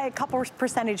off by a couple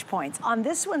percentage points. On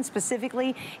this one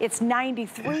specifically, it's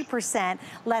 93%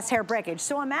 less hair breakage.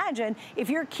 So imagine if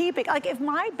you're keeping, like, if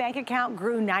my bank account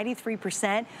grew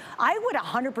 93%, I would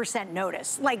 100%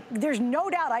 notice. Like, there's no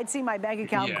doubt I'd see my bank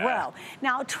account grow.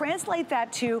 Now, translate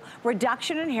that to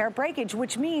reduction in hair breakage,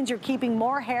 which means you're keeping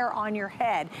more hair on your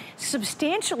head,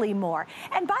 substantially more.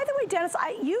 And by the way, Dennis,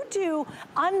 you do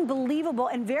unbelievable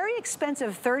and very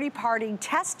expensive third-party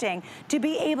testing to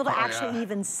be able to actually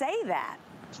even say that.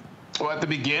 Well, at the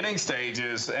beginning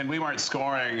stages, and we weren't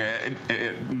scoring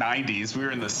 90s, we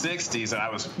were in the 60s, and I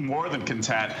was more than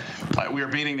content. We were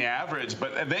beating the average,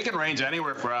 but they can range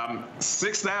anywhere from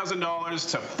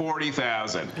 $6,000 to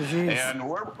 $40,000. And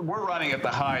we're running at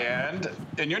the high end,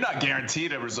 and you're not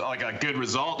guaranteed a good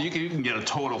result. You can get a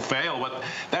total fail, but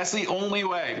that's the only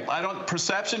way.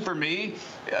 Perception for me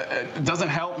doesn't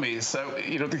help me. So,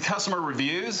 the customer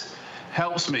reviews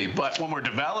helps me, but when we're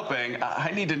developing,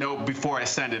 I need to know before I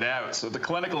send it out. So the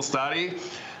clinical study,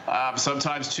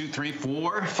 sometimes 2, 3,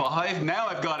 4, 5. Now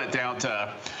I've got it down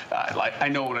to, I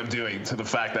know what I'm doing, to the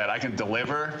fact that I can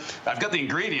deliver. I've got the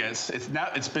ingredients.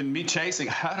 It's been me chasing,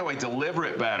 how do I deliver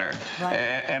it better? Right.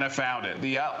 And I found it.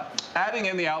 Adding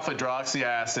in the alpha-hydroxy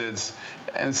acids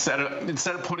instead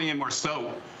of putting in more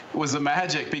soap was the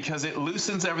magic, because it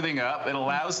loosens everything up. It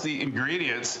allows the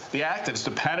ingredients, the actives,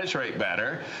 to penetrate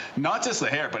better, not just the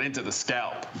hair, but into the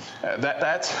scalp.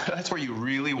 That's where you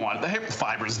really want it. The hair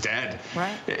fiber is dead.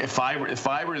 Right.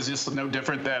 Fiber is just no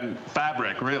different than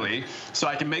fabric, really. So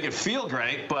I can make it feel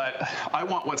great, but I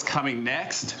want what's coming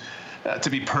next to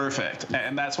be perfect.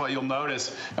 And that's why you'll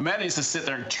notice Amanda used to sit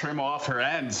there and trim off her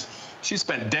ends. She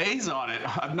spent days on it.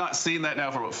 I've not seen that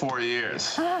now for about 4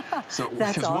 years. So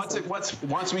because awesome.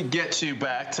 once we get you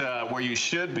back to where you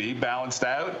should be, balanced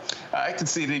out, I can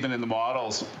see it even in the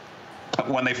models.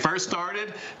 When they first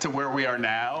started to where we are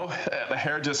now, the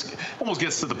hair just almost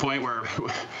gets to the point where,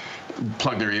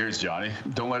 plug their ears, Johnny.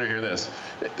 Don't let her hear this.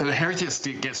 The hair just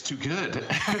gets too good.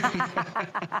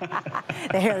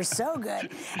 The hair is so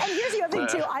good. And here's the other thing,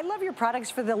 too. I love your products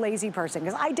for the lazy person,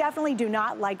 because I definitely do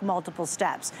not like multiple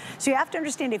steps. So you have to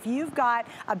understand, if you've got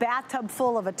a bathtub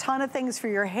full of a ton of things for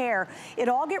your hair, it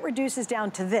all reduces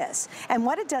down to this. And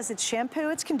what it does, it's shampoo,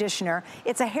 it's conditioner,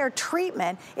 it's a hair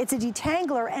treatment, it's a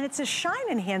detangler, and it's a shine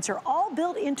enhancer, all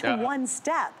built into one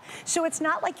step. So it's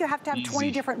not like you have to have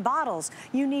 20 different bottles.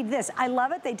 You need this. I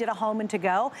love it. They did a home and to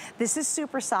go. This is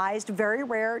supersized, very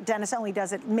rare. Dennis only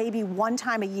does it maybe one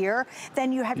time a year.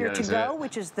 Then you have your to go,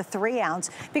 which is the 3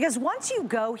 ounce. Because once you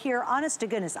go here, honest to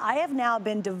goodness, I have now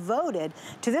been devoted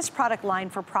to this product line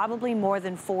for probably more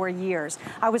than 4 years.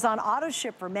 I was on auto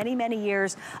ship for many, many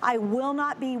years. I will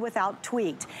not be without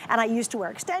Tweaked. And I used to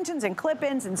wear extensions and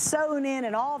clip-ins and sewn in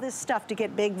and all this stuff to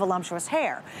get big, voluptuous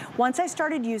hair. Once I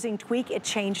started using Tweak, it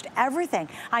changed everything.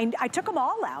 I took them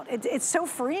all out. It's so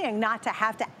freeing not to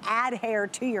have to add hair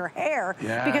to your hair,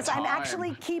 because I'm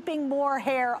actually keeping more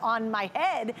hair on my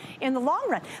head in the long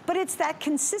run. But it's that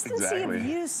consistency of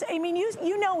use. I mean,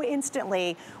 you know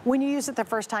instantly when you use it the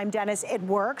first time, Dennis, it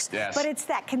works. Yes. But it's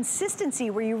that consistency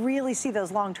where you really see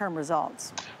those long-term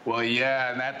results. Well,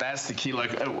 yeah, and that's the key.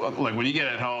 Like when you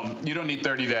get it home, you don't need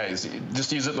 30 days. You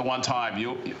just use it the one time.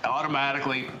 You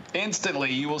automatically,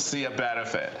 instantly you will see a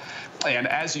benefit. And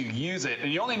as you use it, and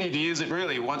you only need to use it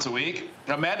really once a week.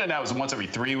 Amanda now is once every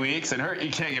 3 weeks, and you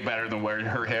can't get better than wearing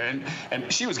her hair.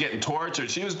 And she was getting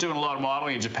tortured. She was doing a lot of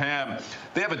modeling in Japan.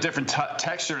 They have a different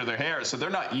texture to their hair, so they're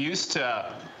not used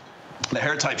to the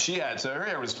hair type she had. So her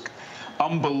hair was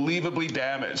unbelievably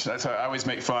damaged. That's how I always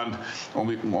make fun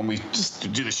when we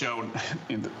just do the show.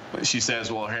 She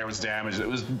says, "Well, her hair was damaged." It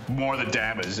was more than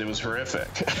damaged. It was horrific.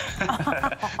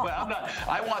 But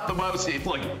I want the most.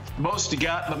 Look,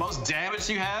 the most damage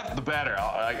you have, the better.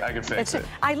 I can fix it.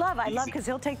 I love because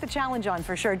he'll take the challenge on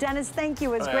for sure. Dennis, thank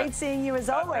you. It was great seeing you as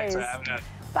always. Thanks for having us.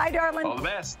 Bye, darling. All the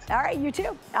best. All right, you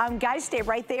too. Guys, stay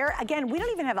right there. Again, we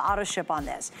don't even have auto ship on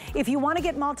this. If you want to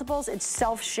get multiples, it's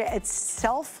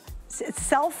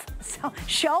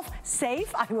shelf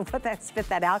safe. I will spit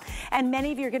that out. And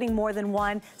many of you are getting more than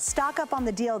one. Stock up on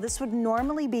the deal. This would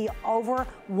normally be over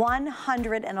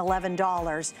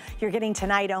 $111. You're getting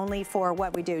tonight only for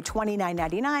what we do,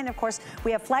 $29.99. Of course,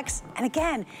 we have Flex. And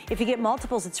again, if you get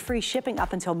multiples, it's free shipping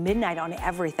up until midnight on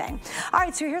everything. All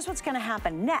right, so here's what's going to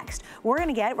happen. Next, we're going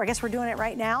to get, I guess we're doing it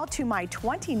right now, to my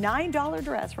 $29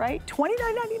 dress, right?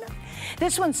 $29.99.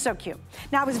 This one's so cute.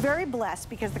 Now, I was very blessed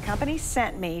because the company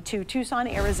sent me to Tucson,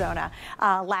 Arizona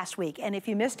last week. And if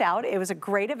you missed out, it was a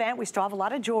great event. We still have a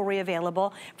lot of jewelry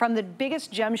available from the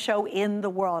biggest gem show in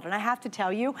the world. And I have to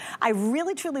tell you, I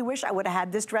really, truly wish I would have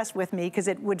had this dress with me because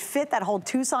it would fit that whole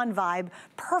Tucson vibe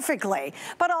perfectly.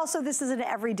 But also, this is an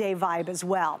everyday vibe as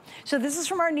well. So this is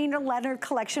from our Nina Leonard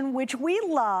collection, which we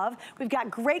love. We've got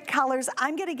great colors.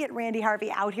 I'm going to get Randy Harvey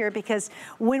out here because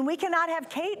when we cannot have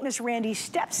Kate, Miss Randy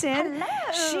steps in.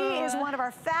 Hello. She is one of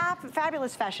our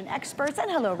fabulous fashion experts.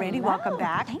 And hello, Randy. Welcome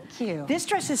back. Thank you. This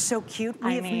dress is so cute.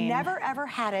 We have never, ever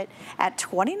had it at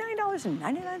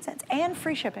 $29.99 and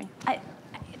free shipping.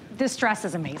 This dress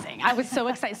is amazing. I was so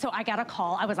excited. So I got a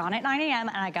call. I was on at 9 a.m.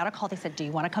 and I got a call. They said, "Do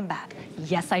you want to come back?"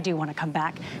 Yes, I do want to come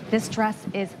back. This dress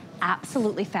is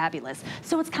absolutely fabulous.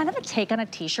 So it's kind of a take on a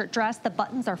t-shirt dress. The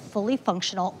buttons are fully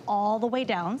functional all the way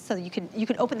down, so you can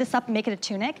open this up and make it a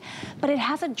tunic, but it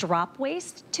has a drop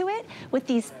waist to it with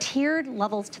these tiered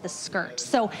levels to the skirt.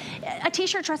 So a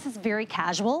t-shirt dress is very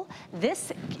casual.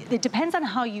 It depends on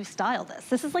how you style this.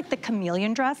 This is like the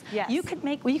chameleon dress. Yes. You could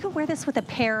wear this with a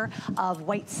pair of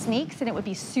white sneaks and it would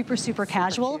be super, super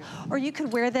casual. Cute. Or you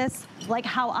could wear this like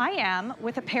how I am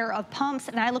with a pair of pumps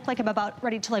and I look like I'm about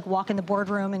ready to like walk in the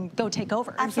boardroom and go take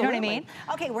over. Absolutely. You know what I mean?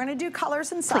 Okay, we're gonna do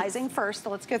colors and sizing first. So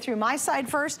let's go through my side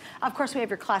first. Of course, we have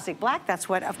your classic black. That's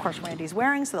what, of course, Randy's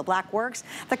wearing, so the black works.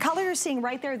 The color you're seeing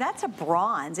right there, that's a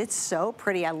bronze. It's so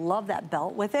pretty. I love that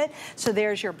belt with it. So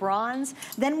there's your bronze.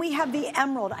 Then we have the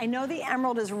emerald. I know the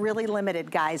emerald is really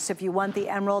limited, guys. So if you want the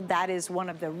emerald, that is one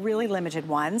of the really limited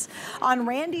ones. On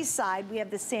Randy's side, we have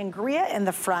the sangria in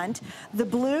the front. The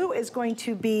blue is going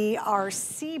to be our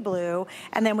sea blue.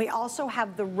 And then we also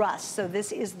have the rust. So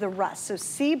this is the rust. So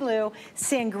sea blue,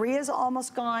 sangria is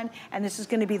almost gone, and this is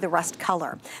going to be the rust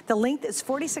color. The length is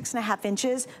 46.5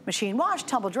 inches, machine wash,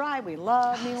 tumble dry. We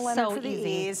love Nina Leonard for the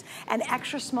ease, and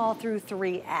extra small through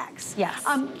 3X. Yes.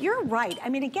 You're right. I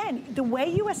mean, again, the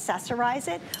way you accessorize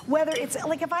it, whether it's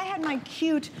like if I had my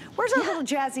cute, where's our little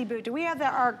jazzy boot? Do we have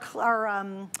our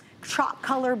chalk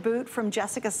color boot from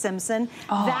Jessica Simpson?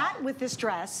 That with this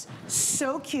dress,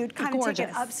 so cute, kind of take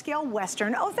an upscale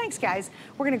Western. Oh, thanks, guys.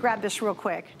 We're gonna grab this real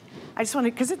quick. I just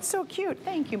wanted, because it's so cute.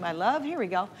 Thank you, my love. Here we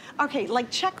go. Okay, like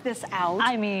check this out.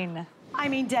 I mean,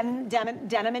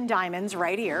 denim and diamonds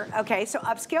right here. Okay, so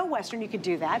upscale Western, you could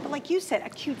do that. But like you said, a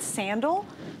cute sandal,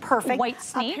 perfect. White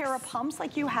sneaks. A pair of pumps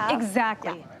like you have.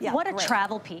 Exactly. Yeah, what a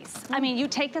travel piece. I mean, you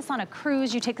take this on a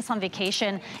cruise, you take this on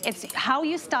vacation. It's how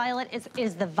you style it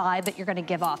is the vibe that you're gonna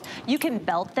give off. You can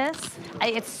belt this.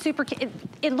 It's super,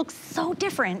 it looks so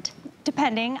different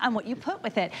depending on what you put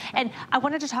with it. And I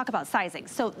wanted to talk about sizing.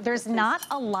 So there's not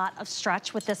a lot of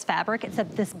stretch with this fabric. It's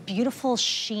this beautiful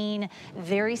sheen,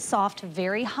 very soft,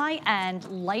 very high end,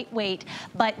 lightweight,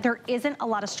 but there isn't a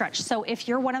lot of stretch. So if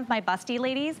you're one of my busty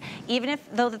ladies, even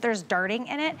though there's darting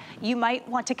in it, you might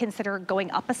want to consider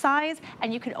going up a size,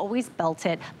 and you can always belt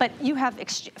it, but you have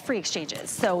free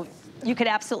exchanges. So you could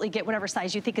absolutely get whatever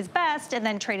size you think is best and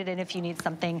then trade it in if you need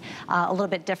something a little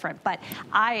bit different. But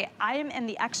I am in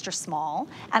the extra small,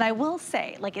 and I will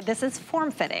say, like, this is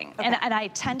form-fitting, and I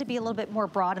tend to be a little bit more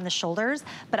broad in the shoulders,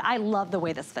 but I love the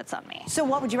way this fits on me. So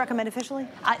what would you recommend officially?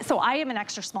 So I am an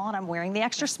extra small, and I'm wearing the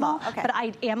extra small, but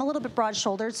I am a little bit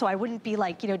broad-shouldered, so I wouldn't be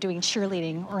like, you know, doing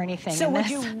cheerleading or anything. So would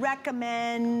you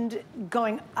recommend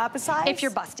going up a size? If you're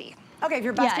busty. Okay, if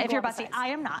you're busty, yeah, if you're busty, I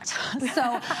am not.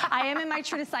 So I am in my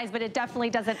true size, but it definitely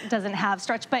doesn't have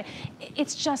stretch. But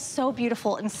it's just so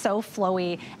beautiful and so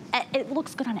flowy. It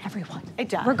looks good on everyone. It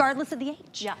does, regardless of the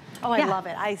age. Yeah. Oh, I love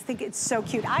it. I think it's so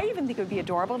cute. I even think it would be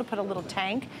adorable to put a little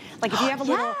tank, like if you have a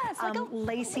little like a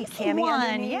lacy cami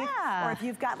underneath, yeah. or if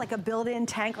you've got like a built-in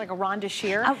tank, like a Ronda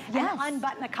Shear, and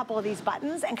unbutton a couple of these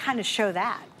buttons and kind of show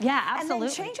that. Yeah, absolutely.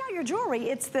 And then change out your jewelry.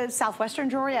 It's the Southwestern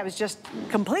jewelry I was just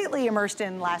completely immersed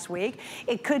in last week.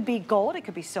 It could be gold, it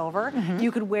could be silver.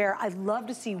 You could wear, I'd love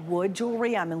to see wood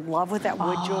jewelry. I'm in love with that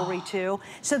wood jewelry too.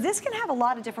 So this can have a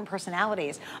lot of different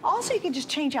personalities. Also, you can just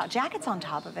change out jackets on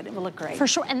top of it. It will look great. For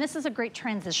sure, and this is a great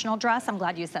transitional dress. I'm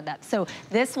glad you said that. So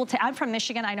this will, I'm from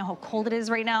Michigan. I know how cold it is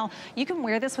right now. You can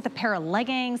wear this with a pair of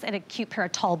leggings and a cute pair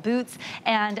of tall boots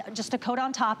and just a coat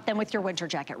on top, then with your winter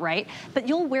jacket, right? But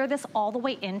you'll wear this all the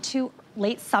way into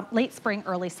late spring,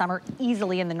 early summer,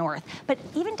 easily in the north. But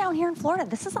even down here in Florida,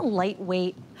 this is a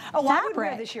lightweight fabric. I would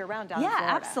wear this year round down in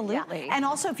Florida. Absolutely. Yeah. And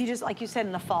also, if you just, like you said,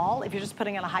 in the fall, if you're just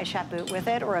putting on a high shap boot with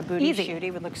it or a booty shooty,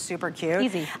 it would look super cute.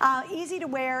 Easy. Easy to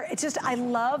wear. It's just, I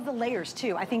love the layers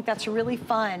too. I think that's really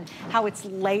fun, how it's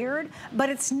layered, but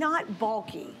it's not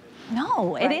bulky.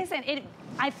 No, it isn't.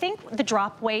 I think the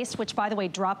drop waist, which by the way,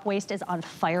 drop waist is on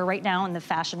fire right now in the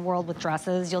fashion world with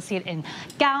dresses. You'll see it in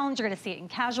gowns, you're gonna see it in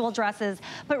casual dresses,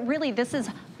 but really this is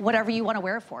whatever you wanna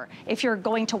wear it for. If you're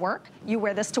going to work, you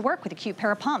wear this to work with a cute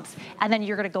pair of pumps, and then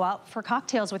you're gonna go out for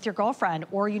cocktails with your girlfriend,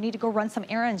 or you need to go run some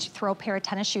errands, you throw a pair of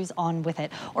tennis shoes on with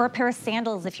it, or a pair of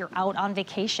sandals if you're out on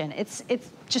vacation. It's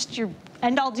just your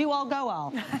end all do all go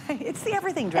all. It's the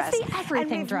everything dress. It's the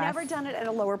everything dress. And we've never done it at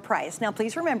a lower price. Now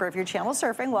please remember, if you're channel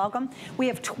surfing, welcome. We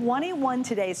have 21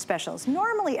 today's specials.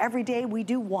 Normally every day we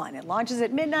do one. It launches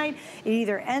at midnight, it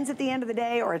either ends at the end of the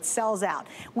day or it sells out.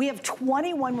 We have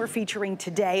 21 we're featuring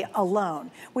today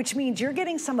alone, which means you're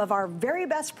getting some of our very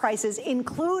best prices,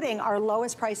 including our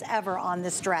lowest price ever on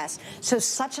this dress. So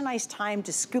such a nice time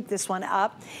to scoop this one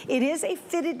up. It is a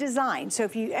fitted design, so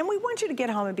if you, and we want you to get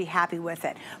home and be happy with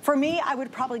it. For me, I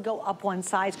would probably go up one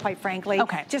size, quite frankly.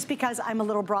 Okay. Just because I'm a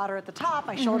little broader at the top,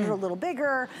 my shoulders are a little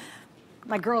bigger.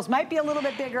 My girls might be a little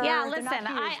bit bigger. Yeah, listen,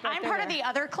 I'm part of the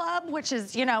other club, which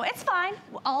is, you know, it's fine.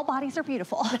 All bodies are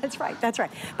beautiful. That's right, that's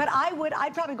right. But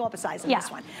I'd probably go up a size in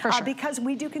this one. For sure. Because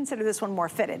we do consider this one more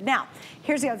fitted. Now,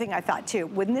 here's the other thing I thought too.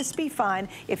 Wouldn't this be fun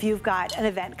if you've got an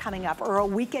event coming up or a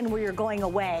weekend where you're going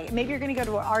away? Maybe you're gonna go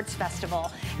to an arts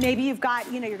festival. Maybe you've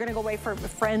got, you know, you're gonna go away for a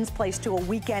friend's place to a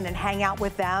weekend and hang out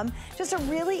with them. Just a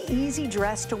really easy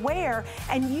dress to wear,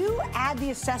 and you add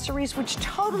the accessories, which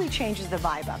totally changes the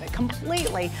vibe of it completely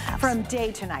from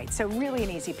day to night. So really an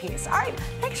easy piece. All right,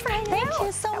 thanks for hanging out. Thank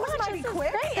you so much. That was mighty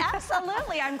quick. Great.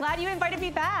 Absolutely. I'm glad you invited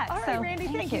me back. All right, so, Randy,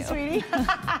 thank you, you, sweetie.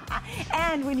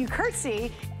 And when you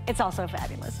curtsy, it's also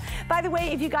fabulous. By the way,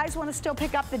 if you guys want to still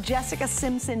pick up the Jessica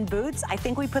Simpson boots, I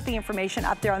think we put the information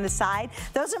up there on the side.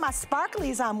 Those are my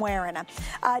sparklies I'm wearing.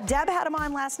 Deb had them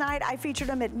on last night. I featured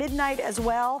them at midnight as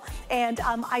well, and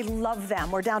I love them.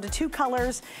 We're down to 2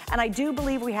 colors, and I do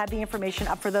believe we had the information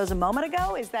up for those a moment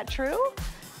ago. Is that true?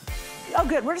 Oh,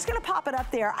 good. We're just going to pop it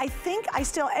up there. I think I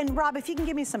still, and Rob, if you can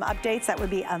give me some updates, that would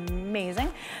be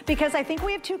amazing, because I think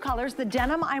we have 2 colors. The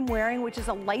denim I'm wearing, which is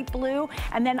a light blue,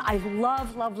 and then I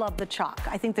love, love, love the chalk.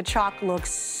 I think the chalk looks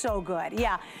so good.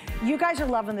 Yeah, you guys are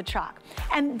loving the chalk.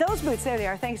 And those boots, there they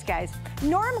are. Thanks, guys.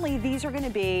 Normally, these are going to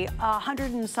be $100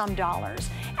 and some.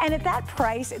 And at that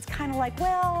price, it's kind of like,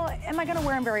 well, am I going to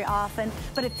wear them very often?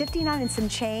 But at $59 and some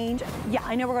change, yeah,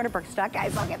 I know we're going to Birkenstock,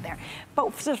 guys. I'll get there.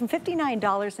 But so from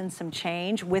 $59 and some change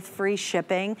with free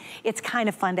shipping, it's kind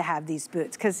of fun to have these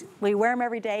boots because we wear them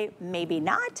every day, maybe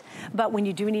not, but when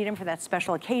you do need them for that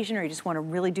special occasion or you just want to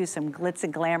really do some glitz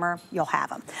and glamour, you'll have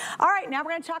them. All right, now we're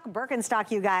going to talk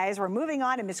Birkenstock, you guys. We're moving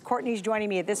on, and Miss Courtney's joining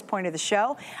me at this point of the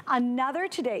show. Another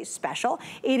today's special.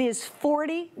 It is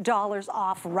 $40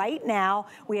 off right now.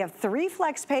 We have 3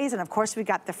 flex pays, and of course we've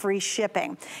got the free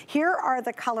shipping. Here are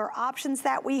the color options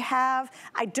that we have.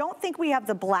 I don't think we have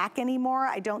the black anymore.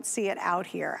 I don't see it out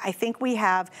here. I think we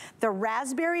have the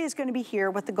raspberry is going to be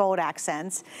here with the gold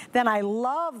accents. Then I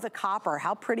love the copper.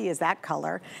 How pretty is that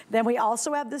color? Then we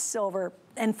also have the silver.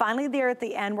 And finally there at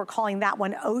the end, we're calling that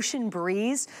one Ocean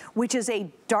Breeze, which is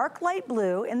a dark light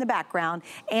blue in the background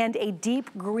and a deep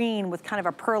green with kind of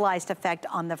a pearlized effect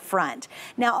on the front.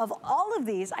 Now, of all of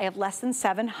these, I have less than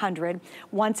 700.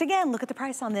 Once again, look at the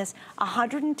price on this,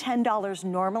 $110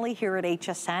 normally here at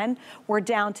HSN. We're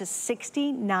down to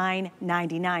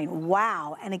 $69.99.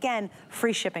 Wow. And again,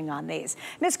 free shipping on these.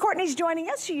 Miss Courtney's joining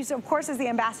us. She's, of course, is the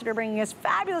ambassador bringing us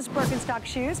fabulous Birkenstock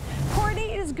shoes.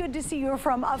 Courtney, it is good to see you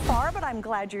from afar, but I'm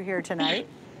glad you're here tonight.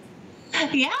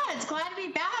 Yeah, it's glad to be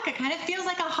back. It kind of feels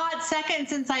like a hot second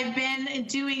since I've been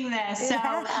doing this. So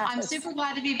I'm super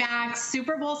glad to be back.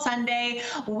 Super Bowl Sunday.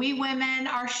 We women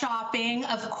are shopping,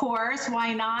 of course.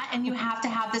 Why not? And you have to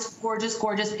have this gorgeous,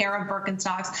 gorgeous pair of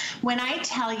Birkenstocks. When I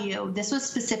tell you this was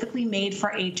specifically made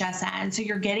for HSN, so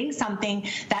you're getting something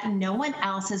that no one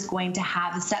else is going to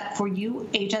have except for you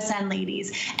HSN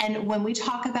ladies. And when we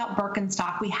talk about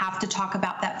Birkenstock, we have to talk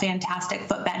about that fantastic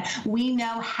footbed. We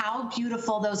know how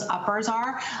beautiful those uppers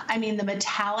are. I mean, the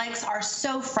metallics are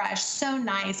so fresh, so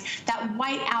nice. That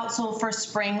white outsole for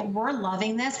spring, we're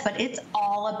loving this, but it's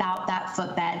all about that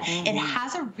footbed. It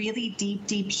has a really deep,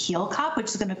 deep heel cup, which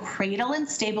is going to cradle and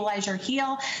stabilize your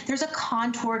heel. There's a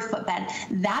contoured footbed.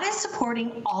 That is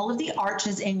supporting all of the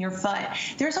arches in your foot.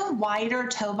 There's a wider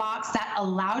toe box that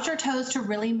allows your toes to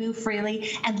really move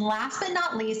freely. And last but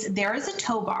not least, there is a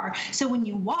toe bar. So when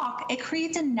you walk, it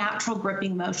creates a natural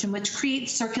gripping motion, which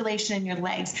creates circulation in your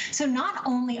legs. So not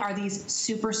only are these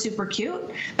super, super cute,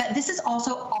 but this is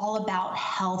also all about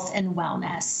health and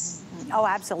wellness. Oh,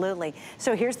 absolutely.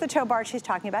 So here's the toe bar she's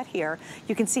talking about here.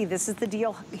 You can see this is the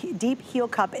deep heel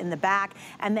cup in the back,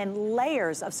 and then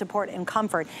layers of support and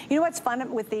comfort. You know what's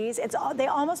fun with these? They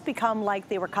almost become like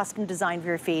they were custom designed for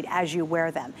your feet as you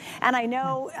wear them. And I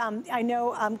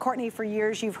know, Courtney, for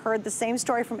years you've heard the same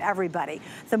story from everybody.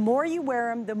 The more you wear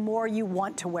them, the more you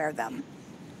want to wear them.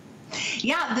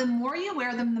 Yeah, the more you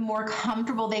wear them, the more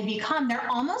comfortable they become. They're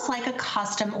almost like a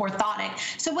custom orthotic.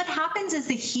 So what happens is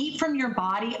the heat from your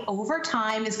body over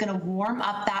time is going to warm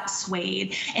up that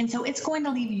suede. And so it's going to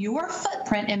leave your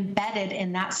footprint embedded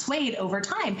in that suede over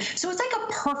time. So it's like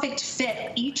a perfect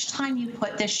fit each time you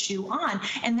put this shoe on.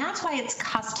 And that's why it's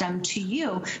custom to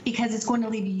you, because it's going to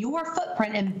leave your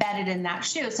footprint embedded in that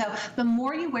shoe. So the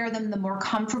more you wear them, the more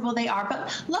comfortable they are.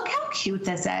 But look how cute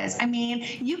this is. I mean,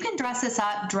 you can dress this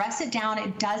up, dress it down,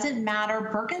 it doesn't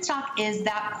matter. Birkenstock is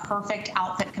that perfect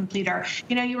outfit completer.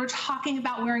 You know, you were talking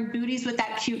about wearing booties with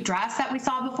that cute dress that we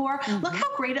saw before. Look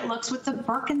how great it looks with the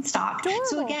Birkenstock. Adorable.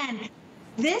 So again,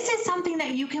 this is something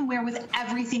that you can wear with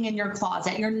everything in your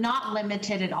closet. You're not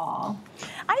limited at all.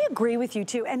 I agree with you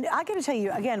too. And I got to tell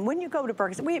you, again, when you go to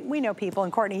Birkenstock, we know people,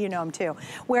 and Courtney, you know them too,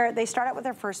 where they start out with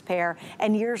their first pair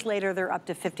and years later they're up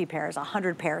to 50 pairs,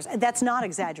 100 pairs. That's not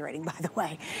exaggerating, by the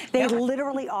way. They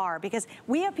literally are, because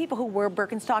we have people who wear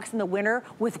Birkenstocks in the winter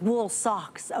with wool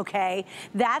socks, okay?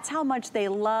 That's how much they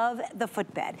love the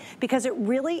footbed, because it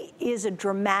really is a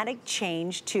dramatic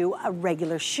change to a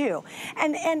regular shoe.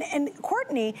 And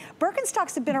Courtney,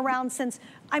 Birkenstocks have been around since,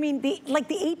 I mean, like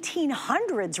the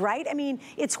 1800s, right? I mean,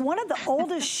 it's one of the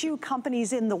oldest shoe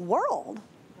companies in the world.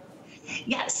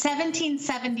 Yeah,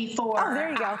 1774. Oh,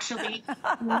 there you go. Actually,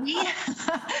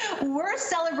 we're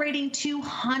celebrating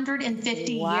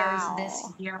 250 years this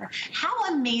year.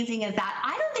 How amazing is that?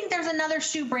 I don't think there's another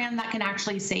shoe brand that can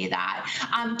actually say that.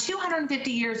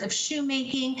 250 years of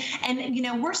shoemaking, and you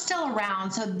know, we're still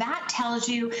around. So that tells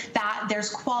you that there's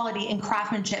quality and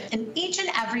craftsmanship in each and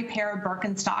every pair of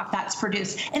Birkenstock that's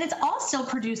produced. And it's all still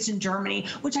produced in Germany,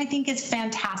 which I think is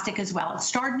fantastic as well. It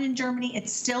started in Germany. It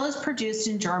still is produced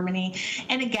in Germany.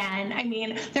 And again, I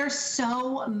mean, there's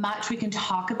so much we can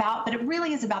talk about, but it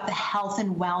really is about the health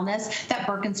and wellness that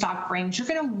Birkenstock brings. You're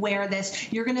going to wear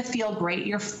this. You're going to feel great.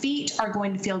 Your feet are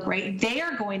going to feel great. They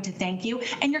are going to thank you.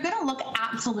 And you're going to look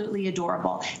absolutely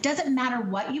adorable. Doesn't matter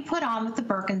what you put on with the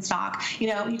Birkenstock. You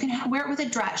know, you can wear it with a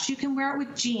dress. You can wear it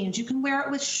with jeans. You can wear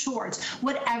it with shorts.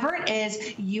 Whatever it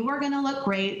is, you are going to look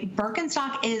great.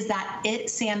 Birkenstock is that it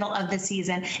sandal of the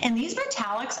season. And these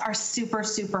metallics are super,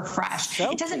 super fresh.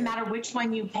 It doesn't matter which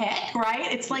one you pick,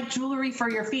 right? It's like jewelry for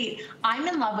your feet. I'm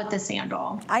in love with the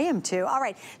sandal. I am too. All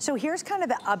right, so here's kind of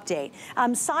the update.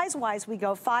 Size-wise, we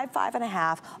go 5,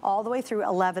 5.5, all the way through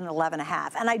 11,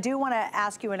 11.5. And I do want to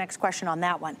ask you a next question on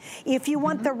that one. If you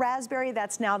want the raspberry,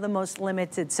 that's now the most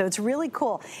limited. So it's really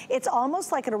cool. It's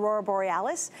almost like an Aurora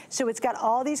Borealis. So it's got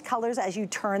all these colors as you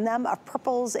turn them, of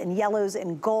purples and yellows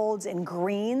and golds and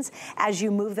greens as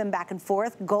you move them back and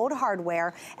forth. Gold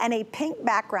hardware and a pink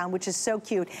background, which is so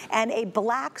cute, and a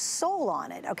black sole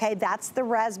on it, okay? That's the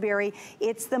raspberry.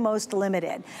 It's the most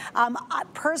limited.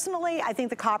 Personally, I think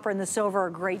the copper and the silver are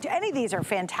great. Any of these are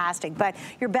fantastic, but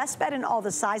your best bet in all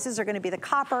the sizes are gonna be the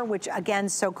copper, which again,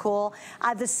 so cool.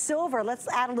 The silver, let's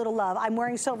add a little love. I'm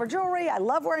wearing silver jewelry. I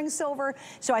love wearing silver,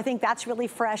 so I think that's really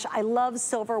fresh. I love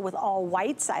silver with all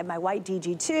whites. I have my white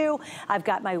DG2. I've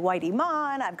got my white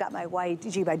Iman. I've got my white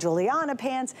G by Juliana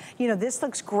pants. You know, this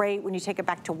looks great when you take it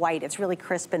back to white. It's really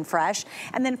crisp and fresh.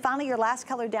 And then finally, your last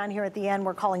color down here at the end,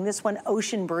 we're calling this one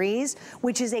Ocean Breeze,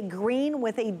 which is a green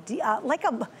with a, like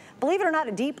a, believe it or not,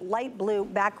 a deep light blue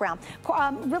background.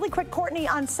 Really quick, Courtney,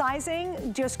 on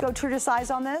sizing, just go true to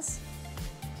size on this.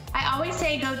 I always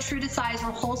say go true to size.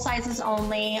 We're whole sizes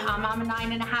only. I'm a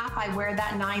 9.5. I wear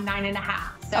that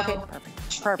 9.5. So, okay,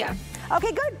 perfect. Perfect. Yeah.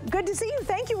 Okay, good. Good to see you.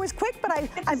 Thank you. It was quick, but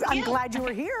I'm glad you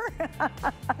were here.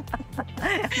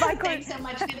 Bye, thanks so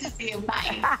much. Good to see you.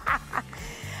 Bye.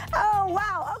 Oh,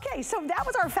 wow. Okay, so that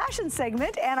was our fashion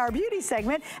segment and our beauty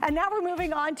segment. And now we're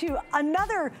moving on to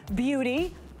another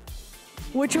beauty,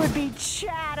 which would be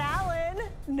Chad Allen.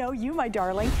 No, you, my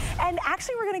darling. And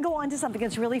actually, we're going to go on to something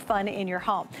that's really fun in your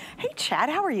home. Hey, Chad,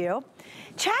 how are you?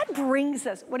 Chad brings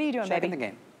us, what are you doing, baby? Checking the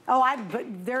game. Oh,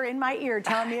 they're in my ear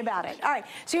telling me about it. All right,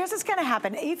 so here's what's gonna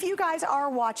happen. If you guys are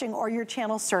watching or your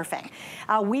channel surfing,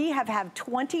 we have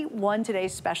 21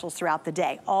 Today's Specials throughout the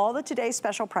day. All the Today's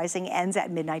Special pricing ends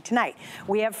at midnight tonight.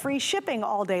 We have free shipping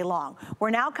all day long.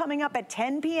 We're now coming up at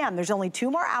 10 p.m. There's only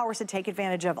 2 more hours to take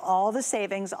advantage of all the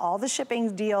savings, all the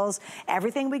shipping deals,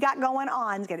 everything we got going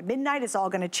on. At midnight, it's all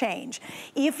gonna change.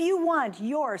 If you want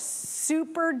your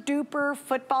super duper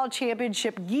football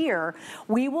championship gear,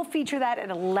 we will feature that at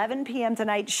 11 p.m.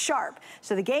 tonight sharp.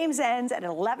 So the games ends at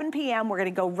 11 p.m. We're going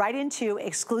to go right into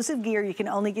exclusive gear you can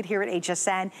only get here at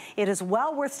HSN. It is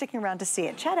well worth sticking around to see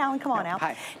it. Chad Allen, come on out.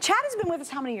 Hi. Chad has been with us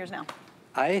how many years now?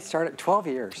 I started 12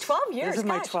 years. 12 years? This is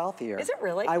my 12th year. Is it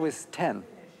really? I was 10.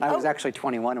 I was actually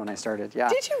 21 when I started, yeah.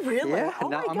 Did you really? Yeah, oh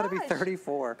now my I'm going to be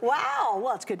 34. Wow,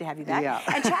 well, it's good to have you back. Yeah.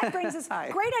 And Chad brings us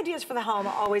great ideas for the home,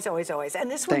 always, always, always.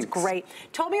 And this one's great.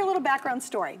 Told me a little background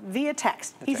story via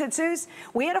text. He said, Suze,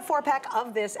 we had a 4-pack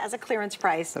of this as a clearance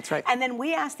price. That's right. And then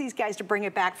we asked these guys to bring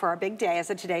it back for our big day as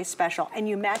a Today's Special, and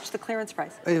you matched the clearance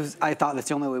price. I thought that's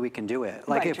the only way we can do it.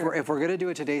 Like, if we're going to do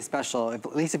a Today's Special,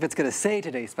 at least if it's going to say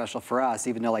Today's Special for us,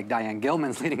 even though like Diane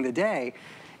Gilman's leading the day,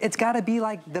 it's got to be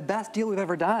like the best deal we've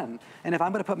ever done. And if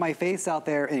I'm going to put my face out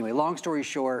there, anyway, long story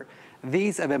short,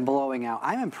 these have been blowing out.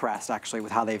 I'm impressed, actually,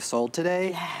 with how they've sold today.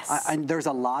 Yes. There's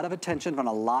a lot of attention on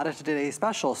a lot of Today's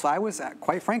Specials, so I was,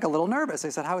 quite frank, a little nervous. I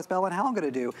said, how is Belle and Helen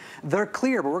going to do? They're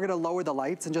clear, but we're going to lower the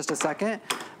lights in just a second.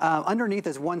 Underneath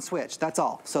is one switch, that's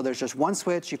all. So there's just one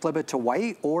switch. You flip it to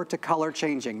white or to color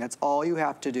changing. That's all you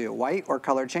have to do, white or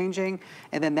color changing.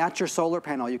 And then that's your solar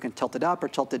panel. You can tilt it up or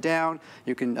tilt it down.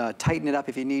 You can tighten it up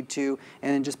if you need to,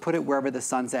 and then just put it wherever the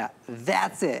sun's at.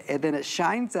 That's it. And then it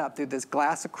shines up through this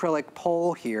glass acrylic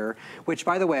pole here, which,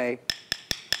 by the way,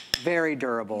 very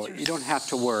durable. You don't have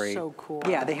to worry. So cool.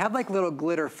 Yeah, they have like little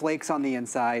glitter flakes on the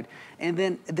inside, and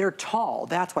then they're tall.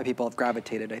 That's why people have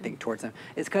gravitated, I think, towards them.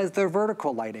 It's because they're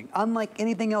vertical lighting, unlike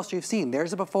anything else you've seen.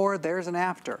 There's a before, there's an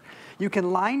after. You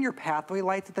can line your pathway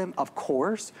lights with them, of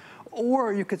course,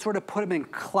 or you could sort of put them in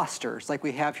clusters like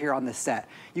we have here on the set.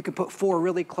 You can put 4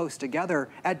 really close together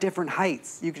at different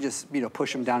heights. You could just,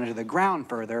 push them down into the ground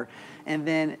further. And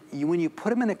then when you put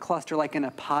them in a cluster, like in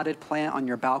a potted plant on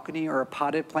your balcony or a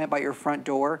potted plant by your front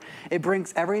door, it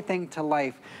brings everything to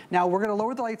life. Now, we're gonna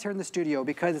lower the lights here in the studio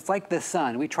because it's like the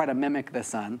sun. We try to mimic the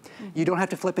sun. You don't have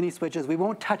to flip any switches. We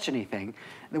won't touch anything.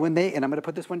 And I'm gonna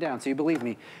put this one down so you believe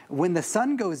me. When the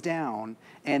sun goes down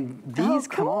and these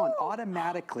come on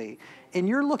automatically, and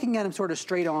you're looking at them sort of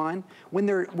straight on, when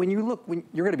you're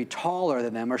gonna be taller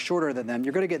than them or shorter than them,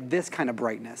 you're gonna get this kind of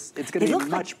brightness. It's gonna be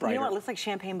much brighter. You know what, it looks like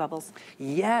champagne bubbles.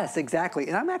 Yes, exactly.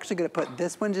 And I'm actually gonna put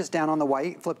this one just down on the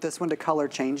white, flip this one to color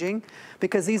changing,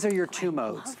 because these are your 2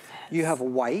 modes. You have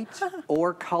white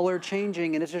or color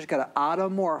changing, and it's just gonna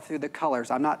auto-morph through the colors.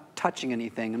 I'm not touching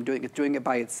anything, it's doing it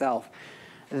by itself.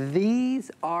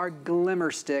 These are glimmer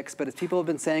sticks, but as people have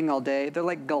been saying all day, they're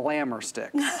like glamour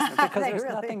sticks because there's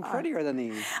really nothing prettier than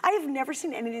these. I have never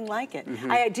seen anything like it.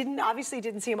 I obviously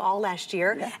didn't see them all last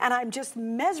year, and I'm just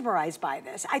mesmerized by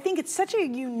this. I think it's such a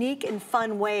unique and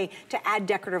fun way to add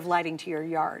decorative lighting to your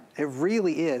yard. It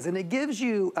really is, and it gives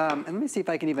you, and let me see if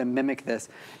I can even mimic this,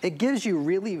 it gives you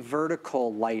really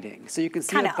vertical lighting. So you can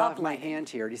see above my hand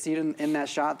here. Do you see it in that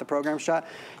shot, the program shot?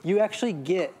 You actually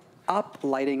get up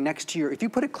lighting next to if you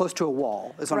put it close to a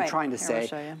wall, is what I'm trying to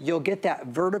say, you'll get that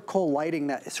vertical lighting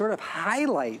that sort of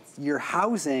highlights your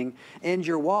housing and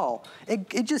your wall.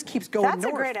 It just keeps going north.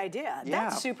 That's a great idea. Yeah.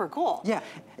 That's super cool. Yeah,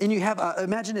 and you have,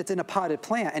 imagine it's in a potted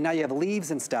plant and now you have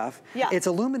leaves and stuff. Yeah. It's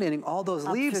illuminating all those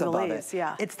leaves above it.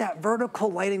 Yeah. It's that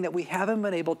vertical lighting that we haven't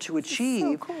been able to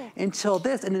achieve until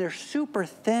this, and they're super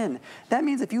thin. That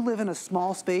means if you live in a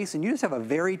small space and you just have a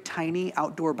very tiny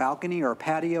outdoor balcony or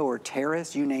patio or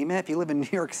terrace, you name it, if you live in New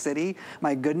York City,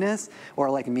 my goodness, or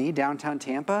like me, downtown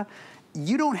Tampa,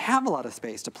 you don't have a lot of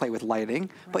space to play with lighting,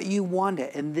 but you want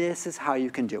it, and this is how you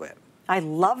can do it. I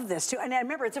love this too. And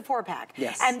remember, it's a 4-pack.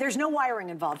 Yes. And there's no wiring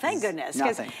involved, thank goodness.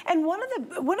 Nothing. And one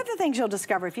of the things you'll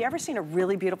discover, if you ever seen a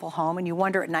really beautiful home and you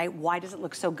wonder at night, why does it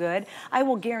look so good? I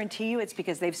will guarantee you it's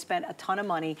because they've spent a ton of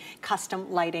money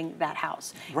custom lighting that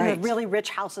house. Right. And the really rich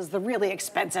houses, the really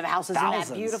expensive houses in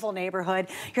that beautiful neighborhood,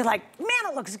 you're like,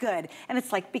 man, it looks good. And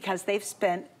it's like, because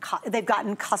they've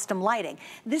gotten custom lighting.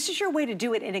 This is your way to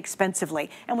do it inexpensively.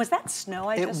 And was that snow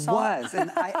I just saw? It was,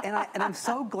 and I'm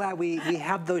so glad we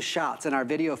have those shots in our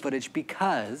video footage,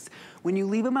 because when you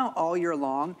leave them out all year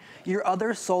long, your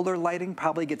other solar lighting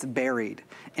probably gets buried,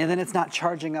 and then it's not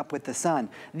charging up with the sun.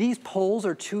 These poles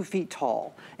are 2 feet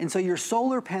tall, and so your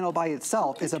solar panel by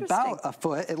itself is about a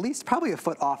foot, at least probably a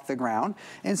foot off the ground.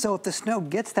 And so if the snow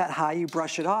gets that high, you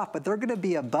brush it off, but they're gonna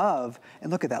be above,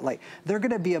 and look at that light, they're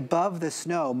gonna be above the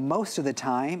snow most of the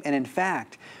time. And in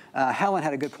fact, Helen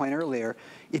had a good point earlier.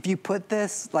 If you put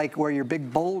this like where your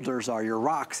big boulders are, your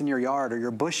rocks in your yard or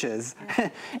your bushes,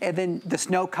 and then the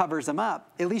snow covers them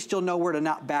up, at least you'll know where to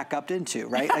not back up into,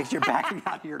 right? Like you're backing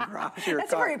out of your garage, your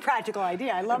That's car. a very practical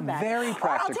idea. I love that. Very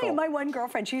practical. I'll tell you, my one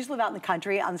girlfriend, she used to live out in the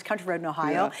country, on this country road in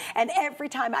Ohio, and every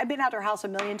time, I've been out to her house a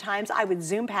million times, I would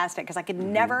zoom past it because I could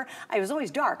never, it was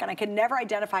always dark, and I could never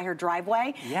identify her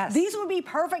driveway. Yes. These would be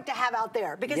perfect to have out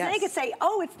there, because they could say,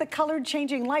 oh, it's the colored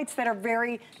changing lights that are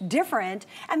very different,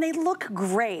 and they look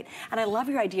great. And I love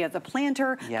your idea of the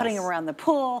planter, putting them around the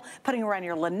pool, putting around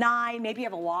your lanai, maybe you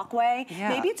have a walkway.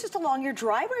 Maybe it's just along your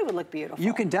driveway would look beautiful.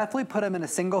 You can definitely put them in a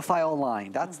single file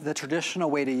line. That's the traditional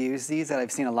way to use these that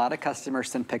I've seen a lot of customers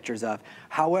send pictures of.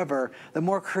 However, the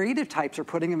more creative types are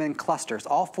putting them in clusters,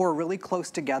 all 4 really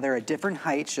close together at different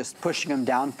heights, just pushing them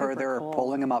down further or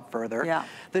pulling them up further.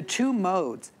 The 2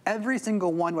 modes, every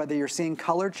single one, whether you're seeing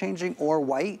color changing or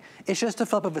white, it's just a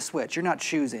flip of a switch. You're not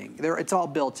choosing. It's all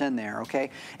built in there, okay?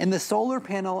 And the solar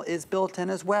panel is built in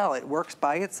as well. It works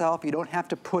by itself. You don't have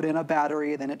to put in a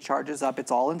battery, then it charges up.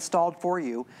 It's all installed for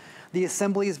you. The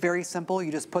assembly is very simple. You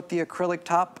just put the acrylic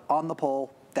top on the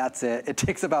pole. That's it. It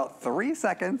takes about 3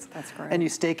 seconds. That's great. And you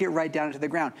stake it right down into the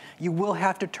ground. You will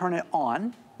have to turn it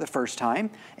on the first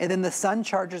time, and then the sun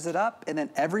charges it up, and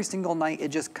then every single night it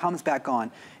just comes back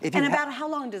on. And about how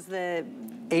long does the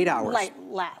 8 hours light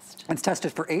last? It's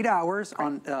tested for 8 hours.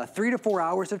 On 3 to 4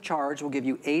 hours of charge will give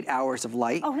you 8 hours of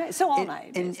light. Oh, nice. So all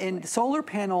night. And solar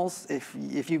panels,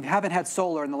 if you haven't had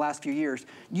solar in the last few years,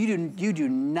 you do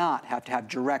not have to have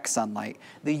direct sunlight.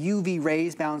 The UV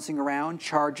rays bouncing around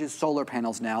charges solar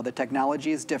panels now. The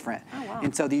technology is different. Oh, wow.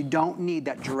 And so you don't need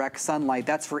that direct sunlight.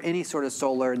 That's for any sort of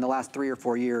solar in the last 3 or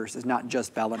 4 years. Is not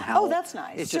just Bell and Howell. Oh, that's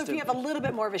nice. It's so just if you have a little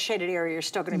bit more of a shaded area, you're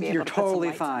still going to be able to put some totally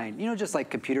lights fine. You know, just like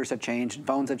computers have changed,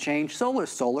 phones have changed,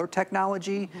 solar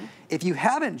technology. If you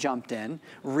haven't jumped in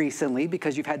recently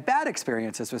because you've had bad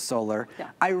experiences with solar,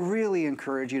 I really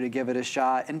encourage you to give it a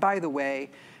shot. And by the way,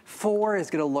 4 is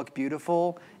going to look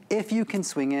beautiful if you can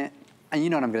swing it. And you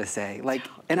know what I'm going to say, like,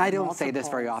 and I don't say this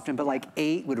very often, but like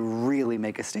 8 would really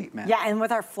make a statement. Yeah, and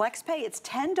with our flex pay, it's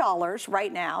 $10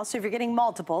 right now. So if you're getting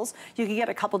multiples, you can get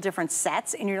a couple different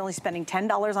sets, and you're only spending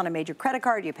 $10 on a major credit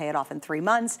card. You pay it off in 3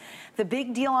 months. The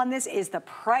big deal on this is the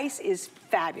price is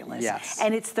fabulous. Yes.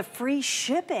 And it's the free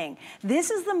shipping.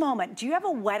 This is the moment. Do you have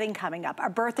a wedding coming up, a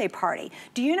birthday party?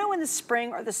 Do you know in the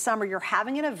spring or the summer you're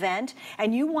having an event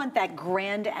and you want that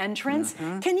grand entrance?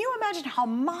 Can you imagine how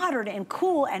modern and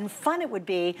cool and fun it would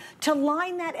be to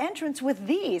line that entrance with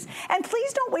these? And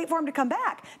please don't wait for them to come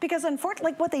back, because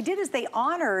unfortunately, like, what they did is they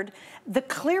honored the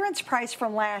clearance price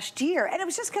from last year, and it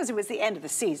was just because it was the end of the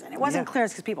season. It wasn't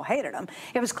clearance because people hated them.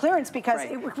 It was clearance because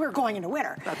we were going into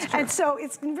winter. That's true. And so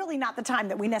it's really not the time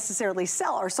that we necessarily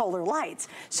sell our solar lights.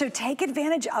 So take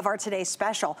advantage of our today's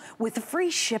special with the free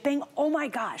shipping. Oh my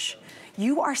gosh.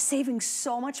 You are saving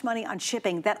so much money on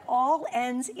shipping that all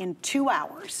ends in 2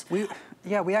 hours.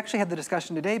 Yeah, we actually had the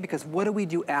discussion today, because what do we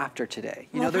do after today?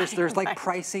 You know, there's like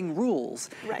pricing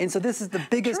rules. And so this is the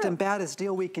biggest and baddest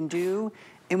deal we can do.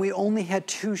 And we only had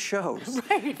 2 shows.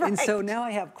 And so now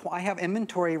I have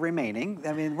inventory remaining.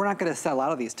 I mean, we're not gonna sell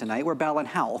out of these tonight. We're Bell and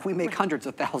Howell. We make hundreds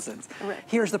of thousands.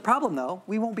 Here's the problem though.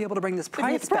 We won't be able to bring this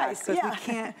price back,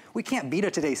 because we can't beat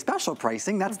a today's special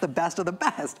pricing. That's the best of the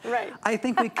best. I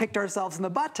think we kicked ourselves in the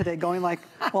butt today going like,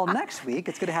 well, next week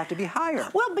it's gonna have to be higher.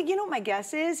 Well, but you know what my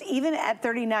guess is? Even at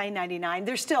 $39.99,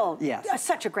 they're still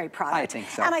such a great product. I think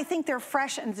so. And I think they're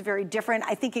fresh and it's very different.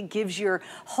 I think it gives your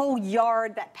whole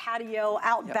yard, that patio,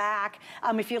 out out back.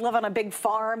 If you live on a big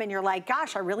farm and you're like,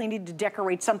 gosh, I really need to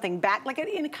decorate something back, like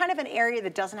in kind of an area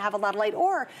that doesn't have a lot of light,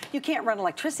 or you can't run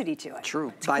electricity to it.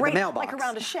 True. It's by great, the mailbox. like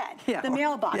around a shed. Yeah. The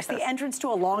mailbox, the entrance to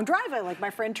a long driveway, like my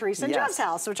friend Teresa and Joe's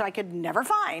house, which I could never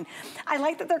find. I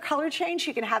like that they're color changed.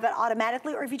 You can have that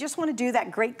automatically, or if you just want to do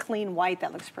that great clean white,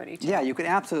 that looks pretty too. Yeah, you can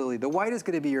absolutely. The white is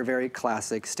going to be your very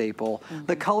classic staple.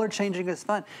 The color changing is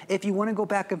fun. If you want to go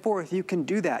back and forth, you can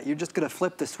do that. You're just going to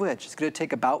flip the switch. It's going to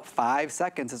take about 5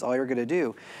 seconds is all you're going to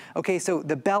do. Okay, so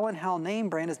the Bell & Howell name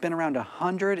brand has been around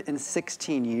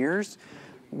 116 years.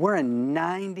 We're in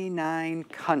 99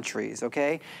 countries,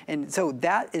 okay? And so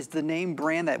that is the name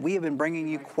brand that we have been bringing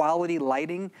you quality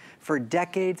lighting for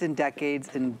decades and decades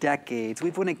and decades.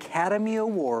 We've won Academy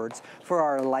Awards for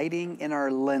our lighting and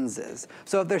our lenses.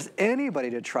 So if there's anybody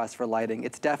to trust for lighting,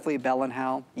 it's definitely Bell &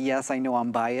 Howell. Yes, I know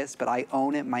I'm biased, but I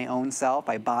own it my own self.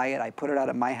 I buy it, I put it out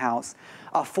at my house.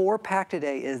 A 4-pack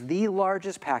today is the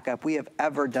largest pack up we have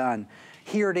ever done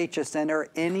here at HSN or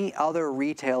any other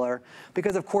retailer,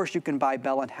 because of course you can buy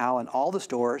Bell & Howell in all the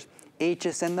stores.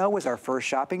 HSN though is our first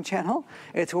shopping channel.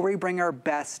 It's where we bring our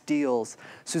best deals.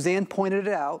 Suzanne pointed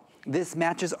it out. This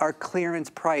matches our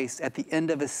clearance price at the end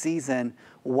of a season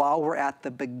while we're at the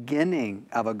beginning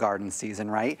of a garden season,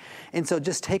 right? And so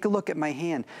just take a look at my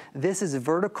hand. This is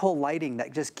vertical lighting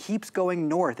that just keeps going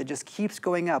north. It just keeps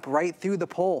going up right through the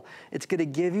pole. It's gonna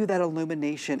give you that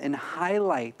illumination and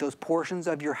highlight those portions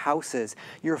of your houses,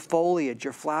 your foliage,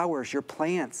 your flowers, your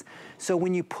plants. So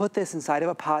when you put this inside of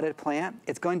a potted plant,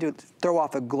 it's going to throw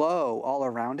off a glow all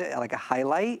around it, like a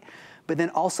highlight, but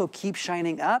then also keep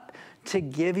shining up to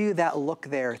give you that look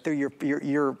there through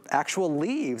your actual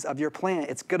leaves of your plant.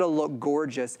 It's gonna look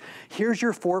gorgeous. Here's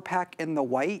your 4-pack in the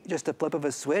white, just a flip of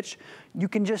a switch. You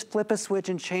can just flip a switch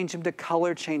and change them to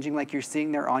color changing like you're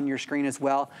seeing there on your screen as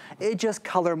well. It just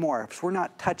color morphs. We're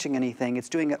not touching anything. It's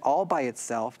doing it all by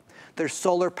itself. They're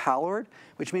solar powered,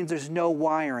 which means there's no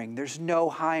wiring, there's no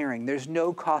hiring, there's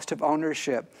no cost of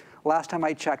ownership. Last time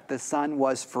I checked, the sun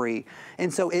was free.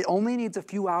 And so it only needs a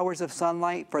few hours of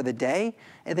sunlight for the day,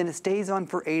 and then it stays on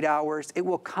for 8 hours. It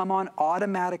will come on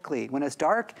automatically. When it's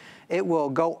dark, it will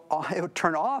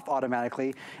turn off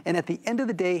automatically. And at the end of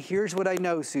the day, here's what I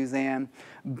know, Suzanne.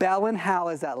 Bell & Howell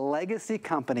is that legacy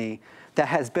company that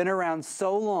has been around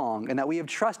so long and that we have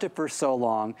trusted for so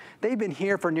long. They've been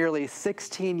here for nearly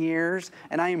 16 years,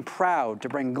 and I am proud to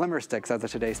bring Glimmer Sticks as a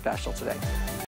Today Special today.